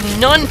 I give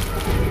none!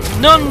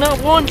 None, not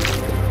one!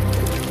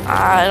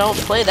 I don't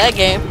play that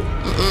game.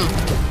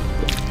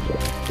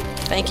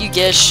 Thank you,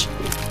 Gish.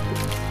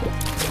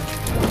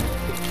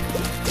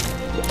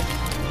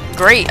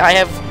 Great, I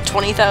have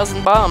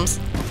 20,000 bombs.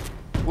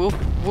 Whoop,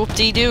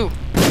 whoop-dee-doo.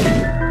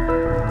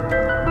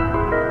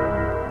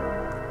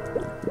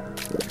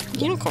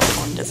 Unicorn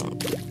one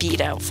doesn't beat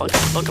out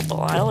fucking Book of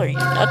Belial, are you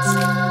nuts?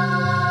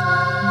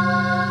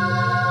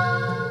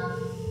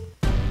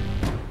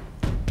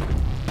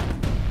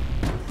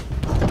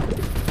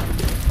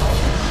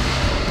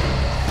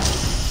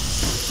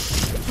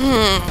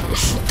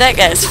 That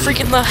guy's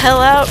freaking the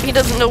hell out. He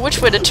doesn't know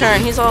which way to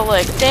turn. He's all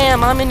like,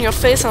 damn, I'm in your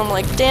face. I'm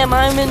like, damn,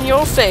 I'm in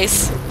your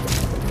face.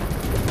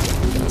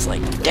 I was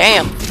like,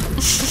 damn.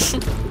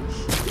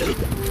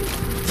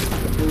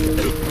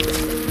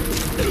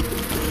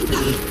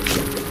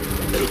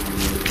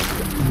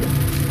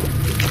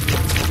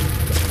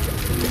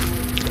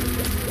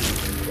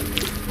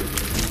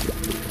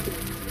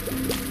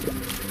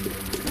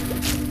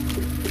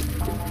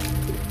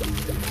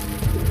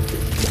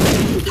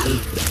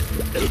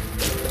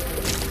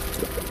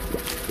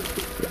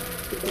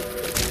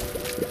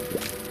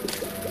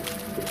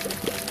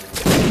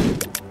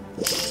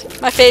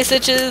 My face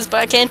itches, but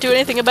I can't do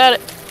anything about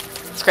it.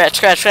 Scratch,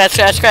 scratch, scratch,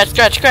 scratch, scratch,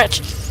 scratch, scratch.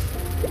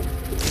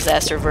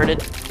 Disaster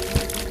averted.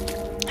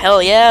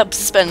 Hell yeah, I'm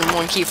spending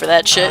one key for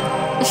that shit.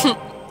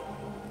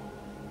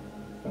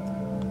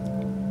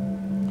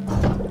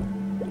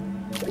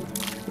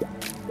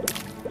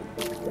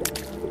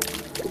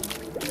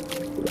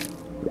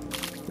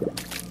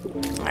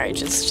 Alright,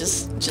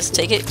 just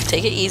take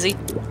it easy.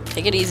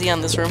 Take it easy on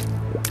this room.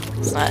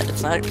 It's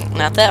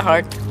not that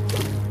hard.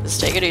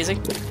 Just take it easy.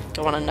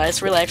 Go on a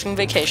nice, relaxing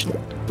vacation.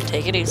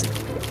 Take it easy.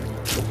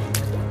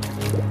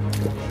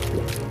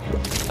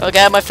 Oh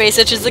god, my face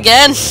itches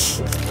again!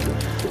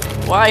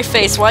 Why,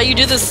 face? Why you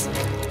do this?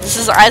 This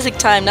is Isaac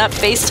time, not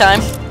face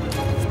time.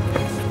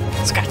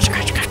 Scratch,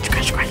 scratch, scratch,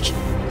 scratch, scratch.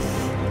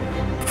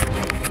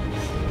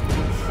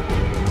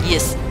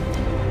 Yes.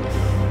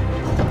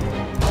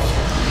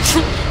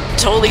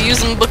 Totally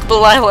using Book of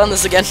Belial on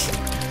this again.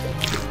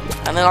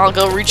 And then I'll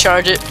go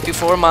recharge it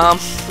before Mom.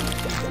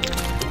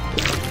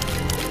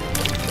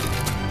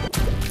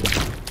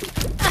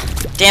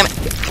 Damn it.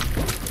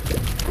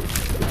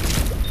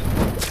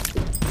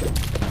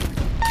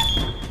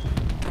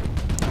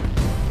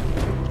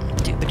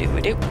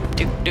 Doop-a-doop-a-doop.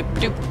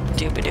 Doop-doop-doop.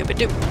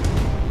 Doop-a-doop-a-doop.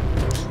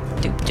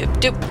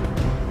 Doop-doop-doop.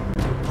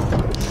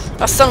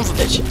 Oh, son of a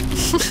bitch.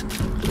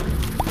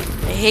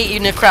 I hate you,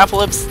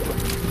 Necropolis.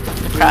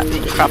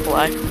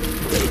 Necropoli.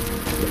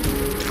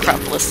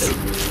 Necropolis.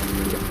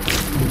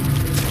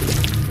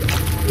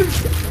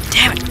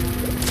 Damn it!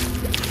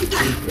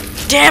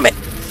 Damn it!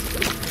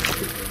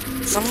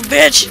 Son of a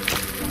bitch!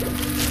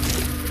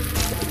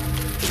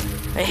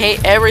 I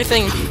hate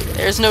everything.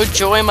 There's no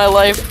joy in my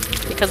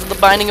life because of the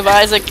Binding of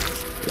Isaac.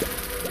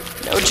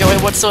 No joy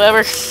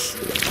whatsoever.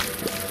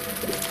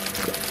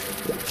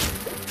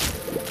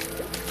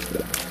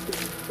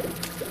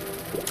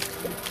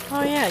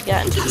 Oh yeah, I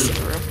got into the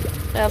secret room.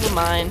 Never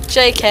mind.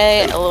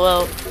 JK,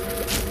 LOL.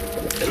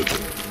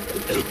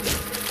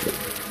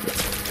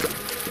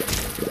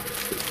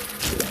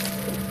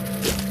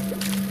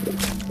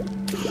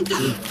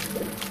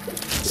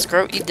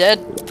 Scroat, you dead?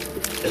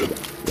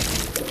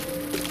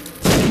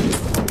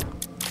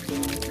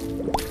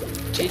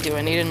 Gee, do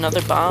I need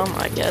another bomb?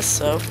 I guess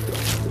so.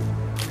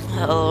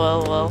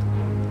 LOL.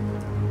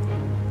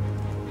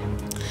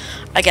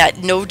 I got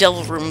no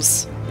devil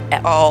rooms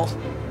at all.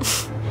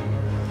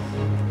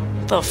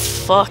 The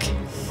fuck?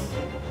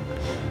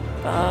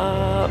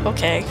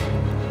 Okay.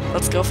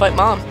 Let's go fight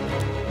Mom.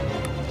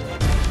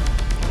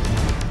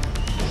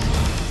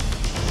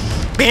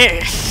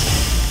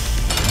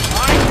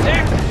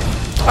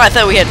 Oh, I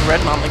thought we had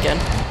Red Mom again.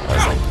 I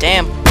was like,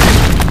 damn.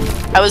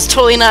 I was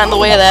totally not in the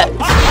way of that.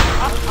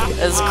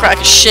 That's a crock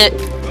of shit.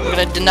 I'm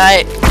gonna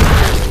deny it.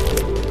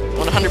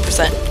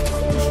 100%.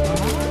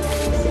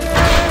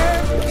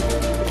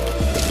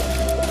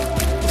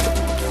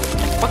 I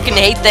fucking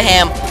hate the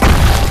ham.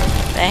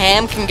 The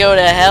ham can go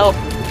to hell.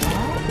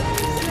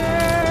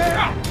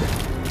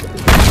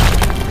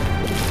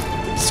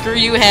 Screw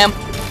you, ham.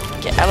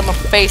 Get out of my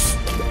face.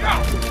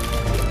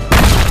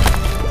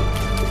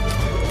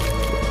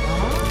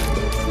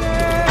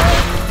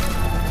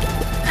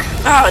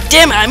 Oh,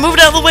 damn it, I moved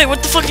out of the way.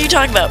 What the fuck are you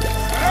talking about?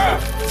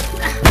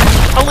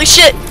 Holy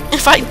shit.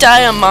 If I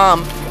die on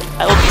Mom,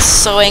 I will be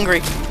so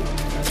angry.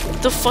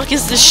 What the fuck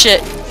is this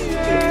shit?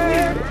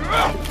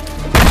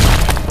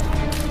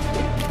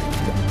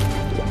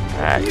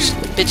 Alright,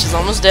 bitch is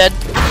almost dead.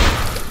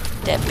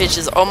 That bitch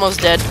is almost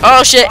dead.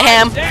 Oh shit,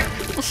 ham!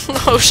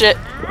 Oh shit.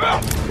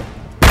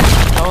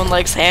 No one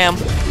likes ham.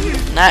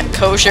 Not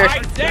kosher.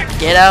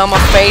 Get out of my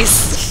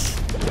face.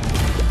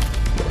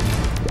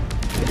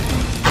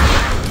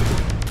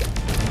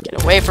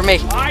 Get away from me.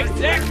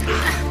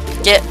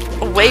 Get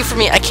away from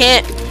me. I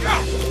can't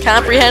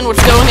comprehend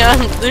what's going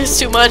on. There's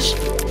too much.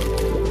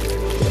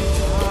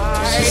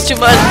 There's just too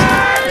much.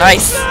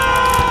 Nice.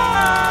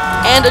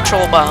 And a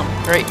troll bomb.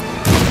 Great.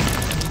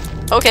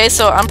 Okay,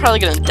 so I'm probably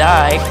gonna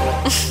die.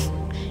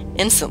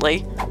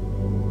 Instantly.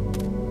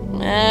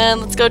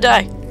 And let's go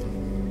die.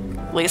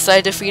 At least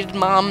I defeated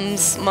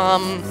Mom's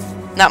mom.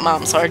 Not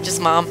Mom, sorry,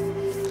 just Mom.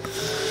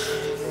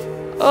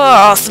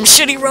 Oh, some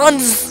shitty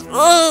runs!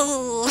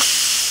 Oh.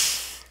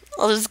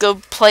 I'll just go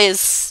play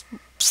as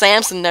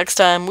Samson next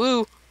time.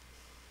 Woo!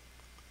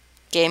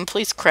 Game,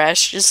 please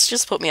crash.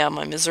 Just put me out of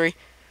my misery.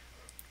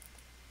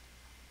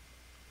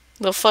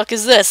 The fuck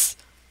is this?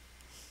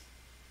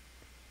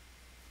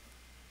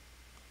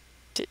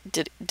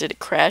 Did it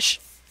crash?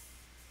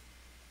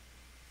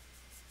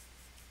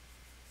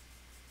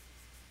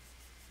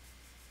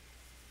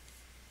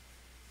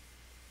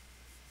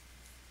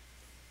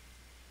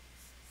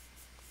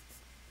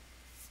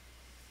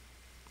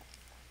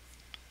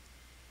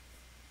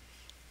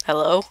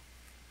 Hello?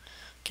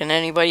 Can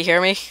anybody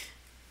hear me?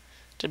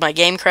 Did my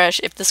game crash?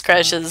 If this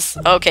crashes...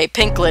 Okay,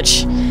 pink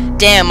glitch.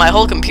 Damn, my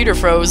whole computer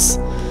froze.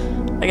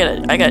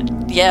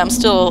 Yeah, I'm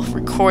still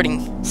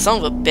recording. Son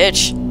of a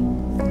bitch.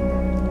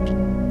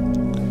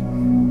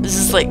 This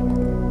is like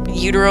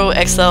Utero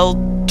XL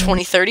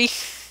 2030.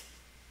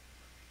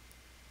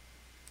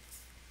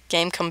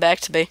 Game, come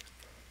back to me.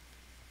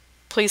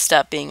 Please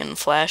stop being in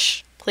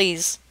Flash.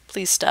 Please.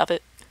 Please stop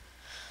it.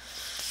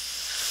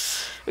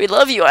 We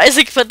love you,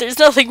 Isaac, but there's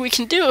nothing we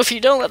can do if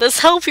you don't let us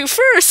help you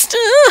first.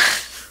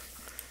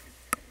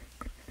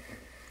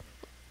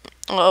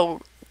 Oh,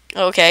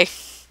 okay.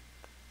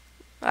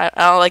 I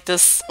don't like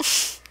this.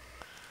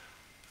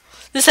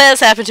 This has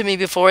happened to me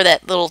before.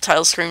 That little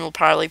title screen will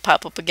probably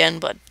pop up again,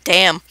 but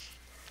damn.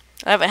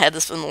 I haven't had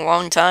this in a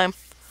long time.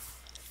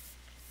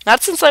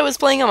 Not since I was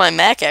playing on my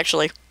Mac,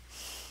 actually.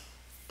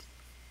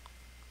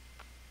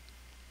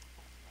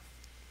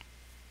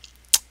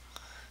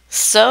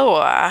 So,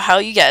 how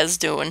you guys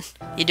doing?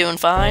 You doing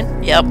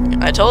fine? Yep,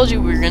 I told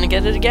you we were gonna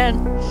get it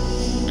again.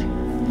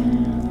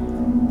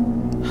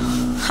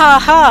 Ha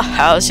ha,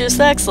 how's your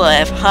sex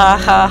life? Ha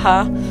ha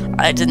ha.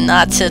 I did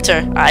not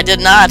titter. I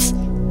did not.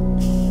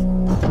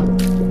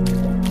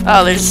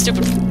 Oh, there's a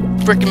stupid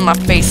brick in my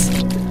face.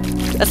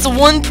 That's the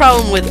one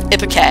problem with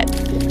Ipecac,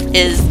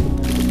 is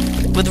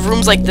with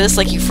rooms like this,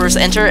 like you first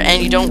enter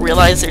and you don't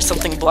realize there's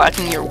something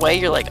blocking your way,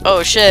 you're like,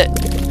 oh shit,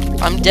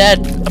 I'm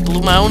dead.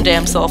 blew my own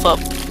damn self up.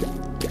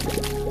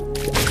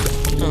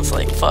 And it's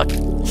like, fuck.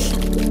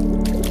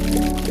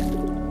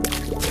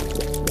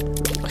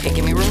 Okay,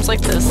 give me rooms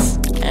like this,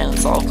 and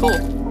it's all cool.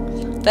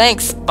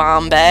 Thanks,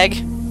 bomb bag.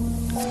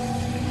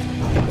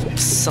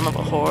 Son of a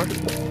whore.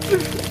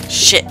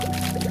 Shit.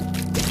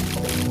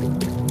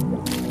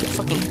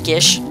 Fucking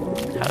gish.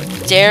 How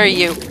dare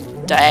you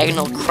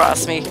diagonal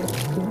cross me.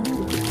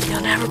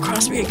 You'll never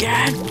cross me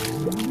again.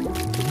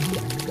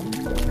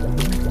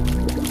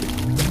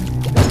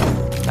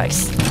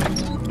 Nice.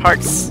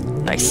 Hearts.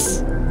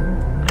 Nice.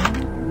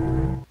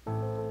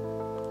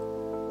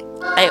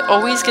 I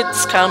always get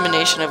this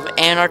combination of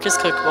Anarchist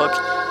Cookbook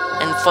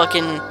and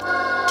fucking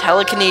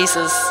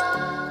telekinesis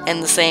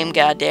in the same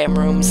goddamn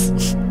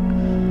rooms.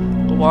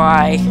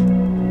 Why?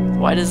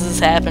 Why does this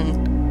happen?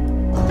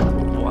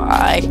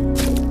 Why?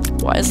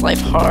 Why is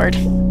life hard?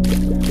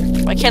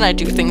 Why can't I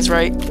do things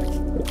right?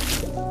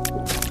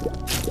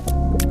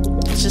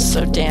 It's just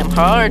so damn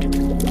hard.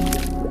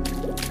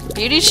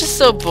 Beauty's just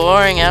so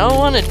boring. I don't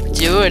want to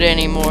do it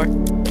anymore.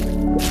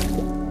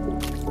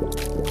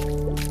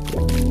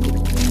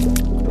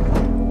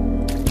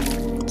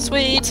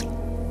 Sweet.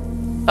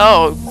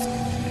 Oh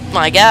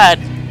my god.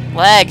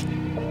 Lag.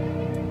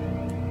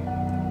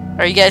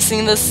 Are you guys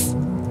seeing this?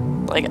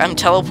 Like, I'm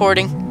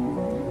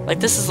teleporting. Like,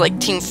 this is like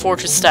Team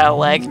Fortress style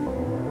lag.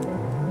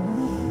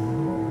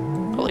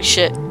 Holy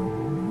shit.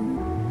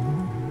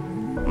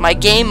 My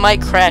game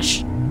might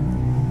crash.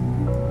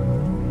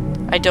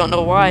 I don't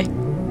know why.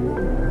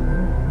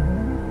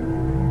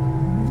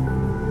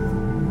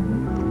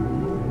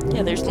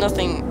 Yeah, there's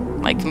nothing.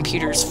 My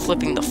computer's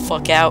flipping the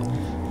fuck out.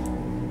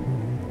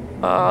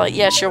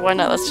 Yeah, sure, why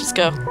not? Let's just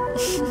go.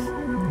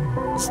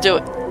 Let's do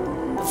it.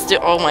 Let's do.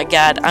 Oh my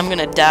god, I'm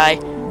gonna die.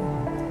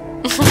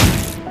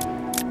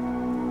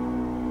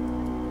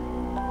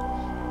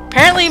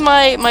 Apparently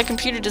my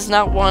computer does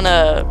not want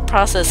to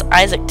process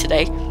Isaac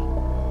today.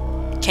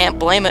 Can't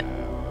blame it.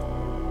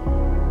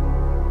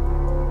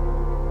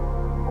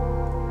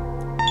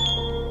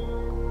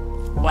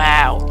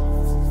 Wow.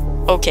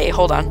 Okay,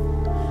 hold on.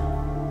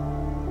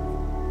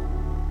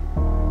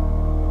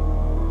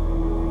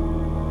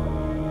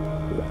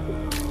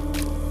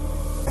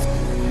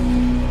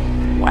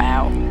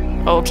 Wow.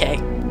 Okay.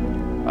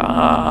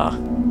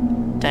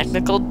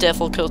 Technical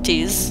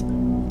difficulties.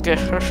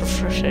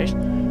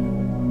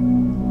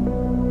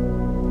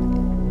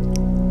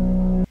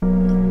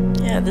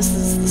 Yeah, this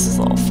is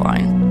all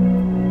fine.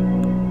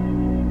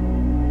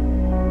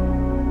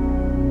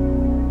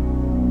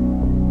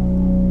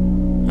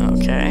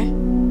 Okay.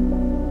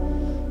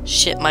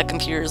 Shit, my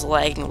computer is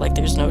lagging like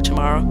there's no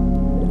tomorrow.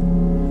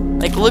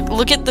 Like,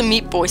 look at the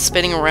Meat Boy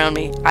spinning around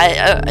me.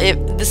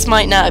 This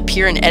might not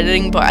appear in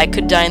editing, but I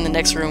could die in the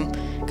next room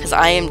because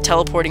I am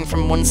teleporting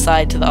from one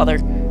side to the other.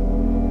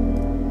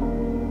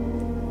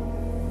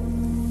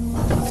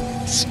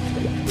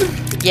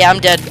 Yeah, I'm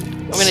dead.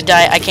 I'm gonna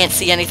die. I can't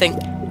see anything.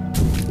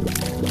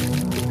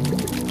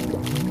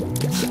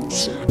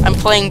 I'm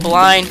playing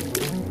blind.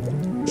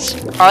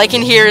 All I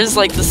can hear is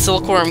like the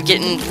silkworm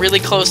getting really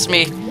close to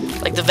me,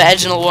 like the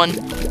vaginal one,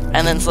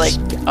 and then it's like,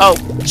 oh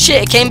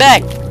shit, it came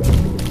back.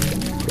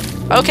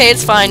 Okay,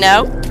 it's fine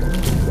now.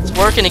 It's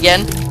working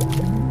again.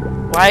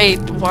 Why,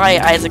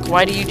 Isaac?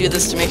 Why do you do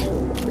this to me?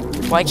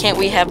 Why can't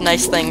we have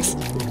nice things?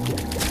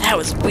 That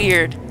was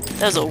weird.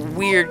 That was a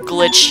weird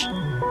glitch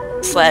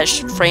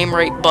slash frame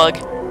rate bug.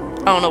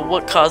 I don't know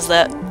what caused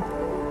that.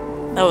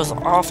 That was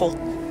awful.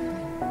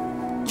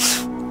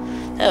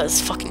 That was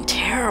fucking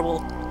terrible.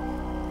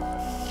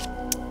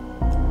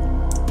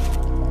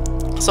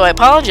 So I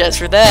apologize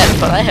for that,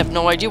 but I have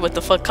no idea what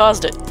the fuck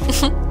caused it.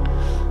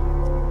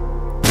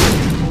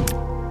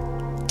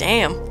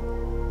 Damn.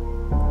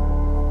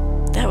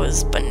 That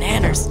was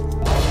bananas.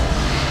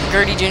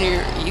 Gertie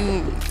Jr.,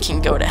 you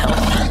can go to hell.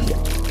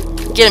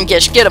 Get him,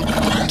 Gish. Get him.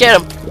 Get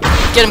him.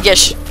 Get him,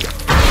 Gish.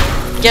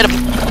 Get him.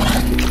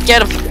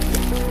 Get him.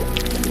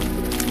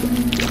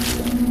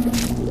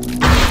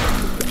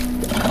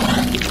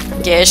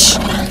 Gish.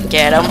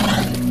 Get him.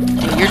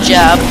 Do your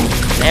job.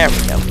 There we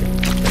go.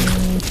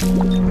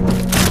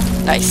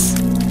 Nice.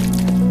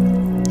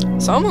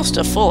 It's almost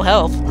a full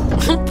health.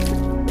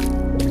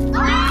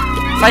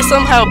 If I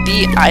somehow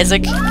beat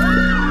Isaac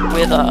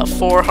with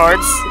 4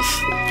 hearts,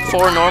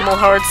 4 normal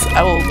hearts,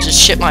 I will just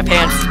shit my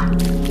pants.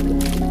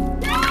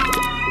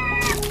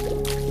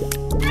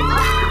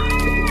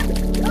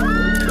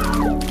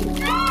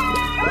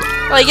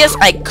 Well, I guess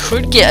I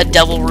could get a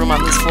devil room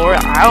on this floor.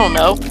 I don't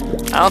know.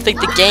 I don't think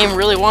the game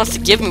really wants to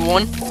give me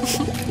one.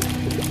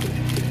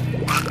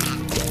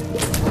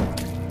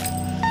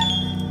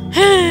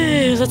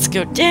 Let's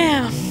go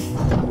down.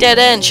 Dead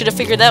end. Should have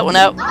figured that one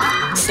out.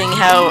 Seeing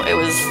how it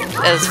was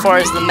as far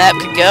as the map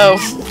could go,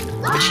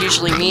 which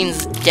usually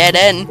means dead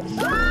end.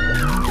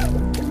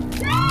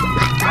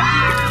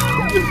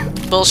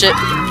 Bullshit.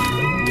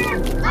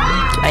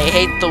 I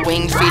hate the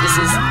winged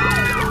fetuses.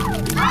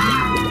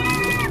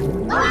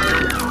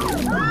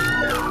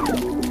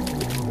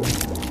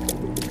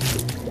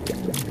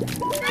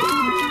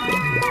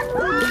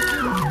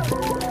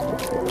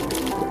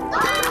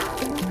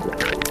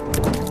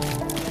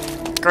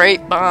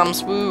 Great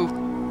bombs, woo.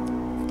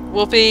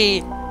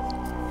 Whoopee.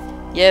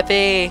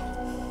 Yippee.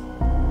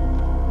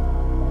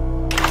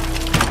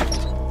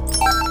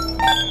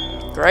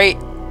 Great.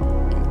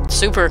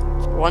 Super.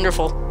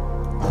 Wonderful.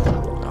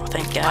 Oh,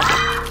 thank God.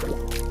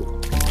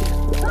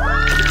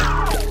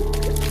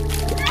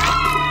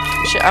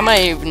 Shit, I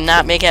might even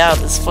not make it out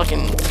of this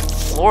fucking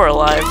floor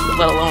alive,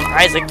 let alone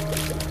Isaac.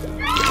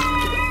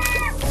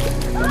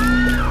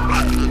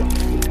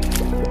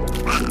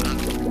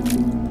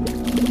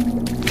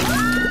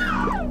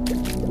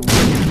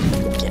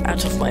 Get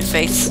out of my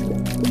face.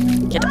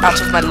 Get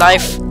out of my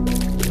life.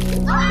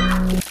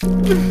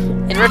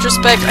 In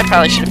retrospect, I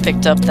probably should have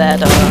picked up that,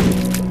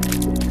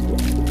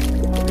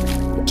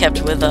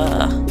 kept with,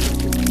 the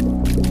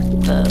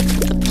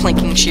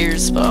plinking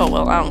shears, but oh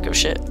well, I don't give a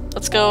shit.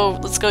 Let's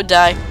go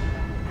die.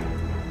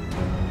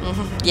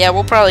 Yeah,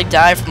 we'll probably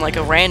die from like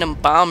a random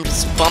bomb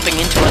just bumping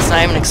into us,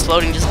 not even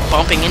exploding, just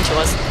bumping into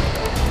us.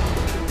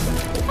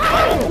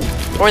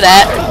 Or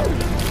that.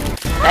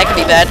 That could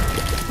be bad.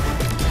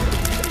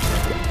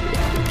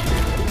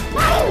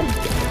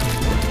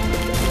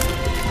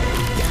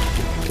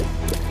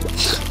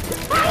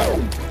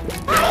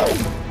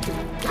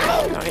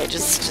 Okay,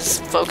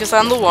 just focus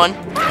on the one.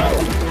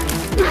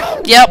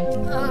 Yep.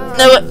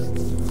 No,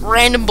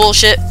 random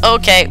bullshit.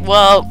 Okay,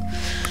 well,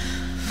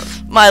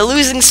 my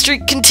losing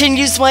streak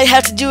continues. Might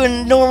have to do a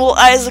normal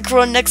Isaac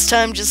run next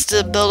time just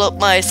to build up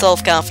my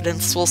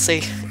self-confidence. We'll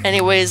see.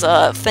 Anyways,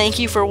 thank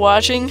you for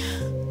watching.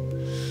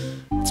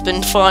 It's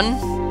been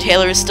fun.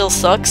 Taylor still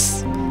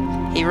sucks.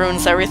 He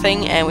ruins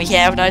everything, and we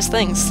can't have nice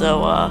things,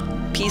 so,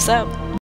 peace out.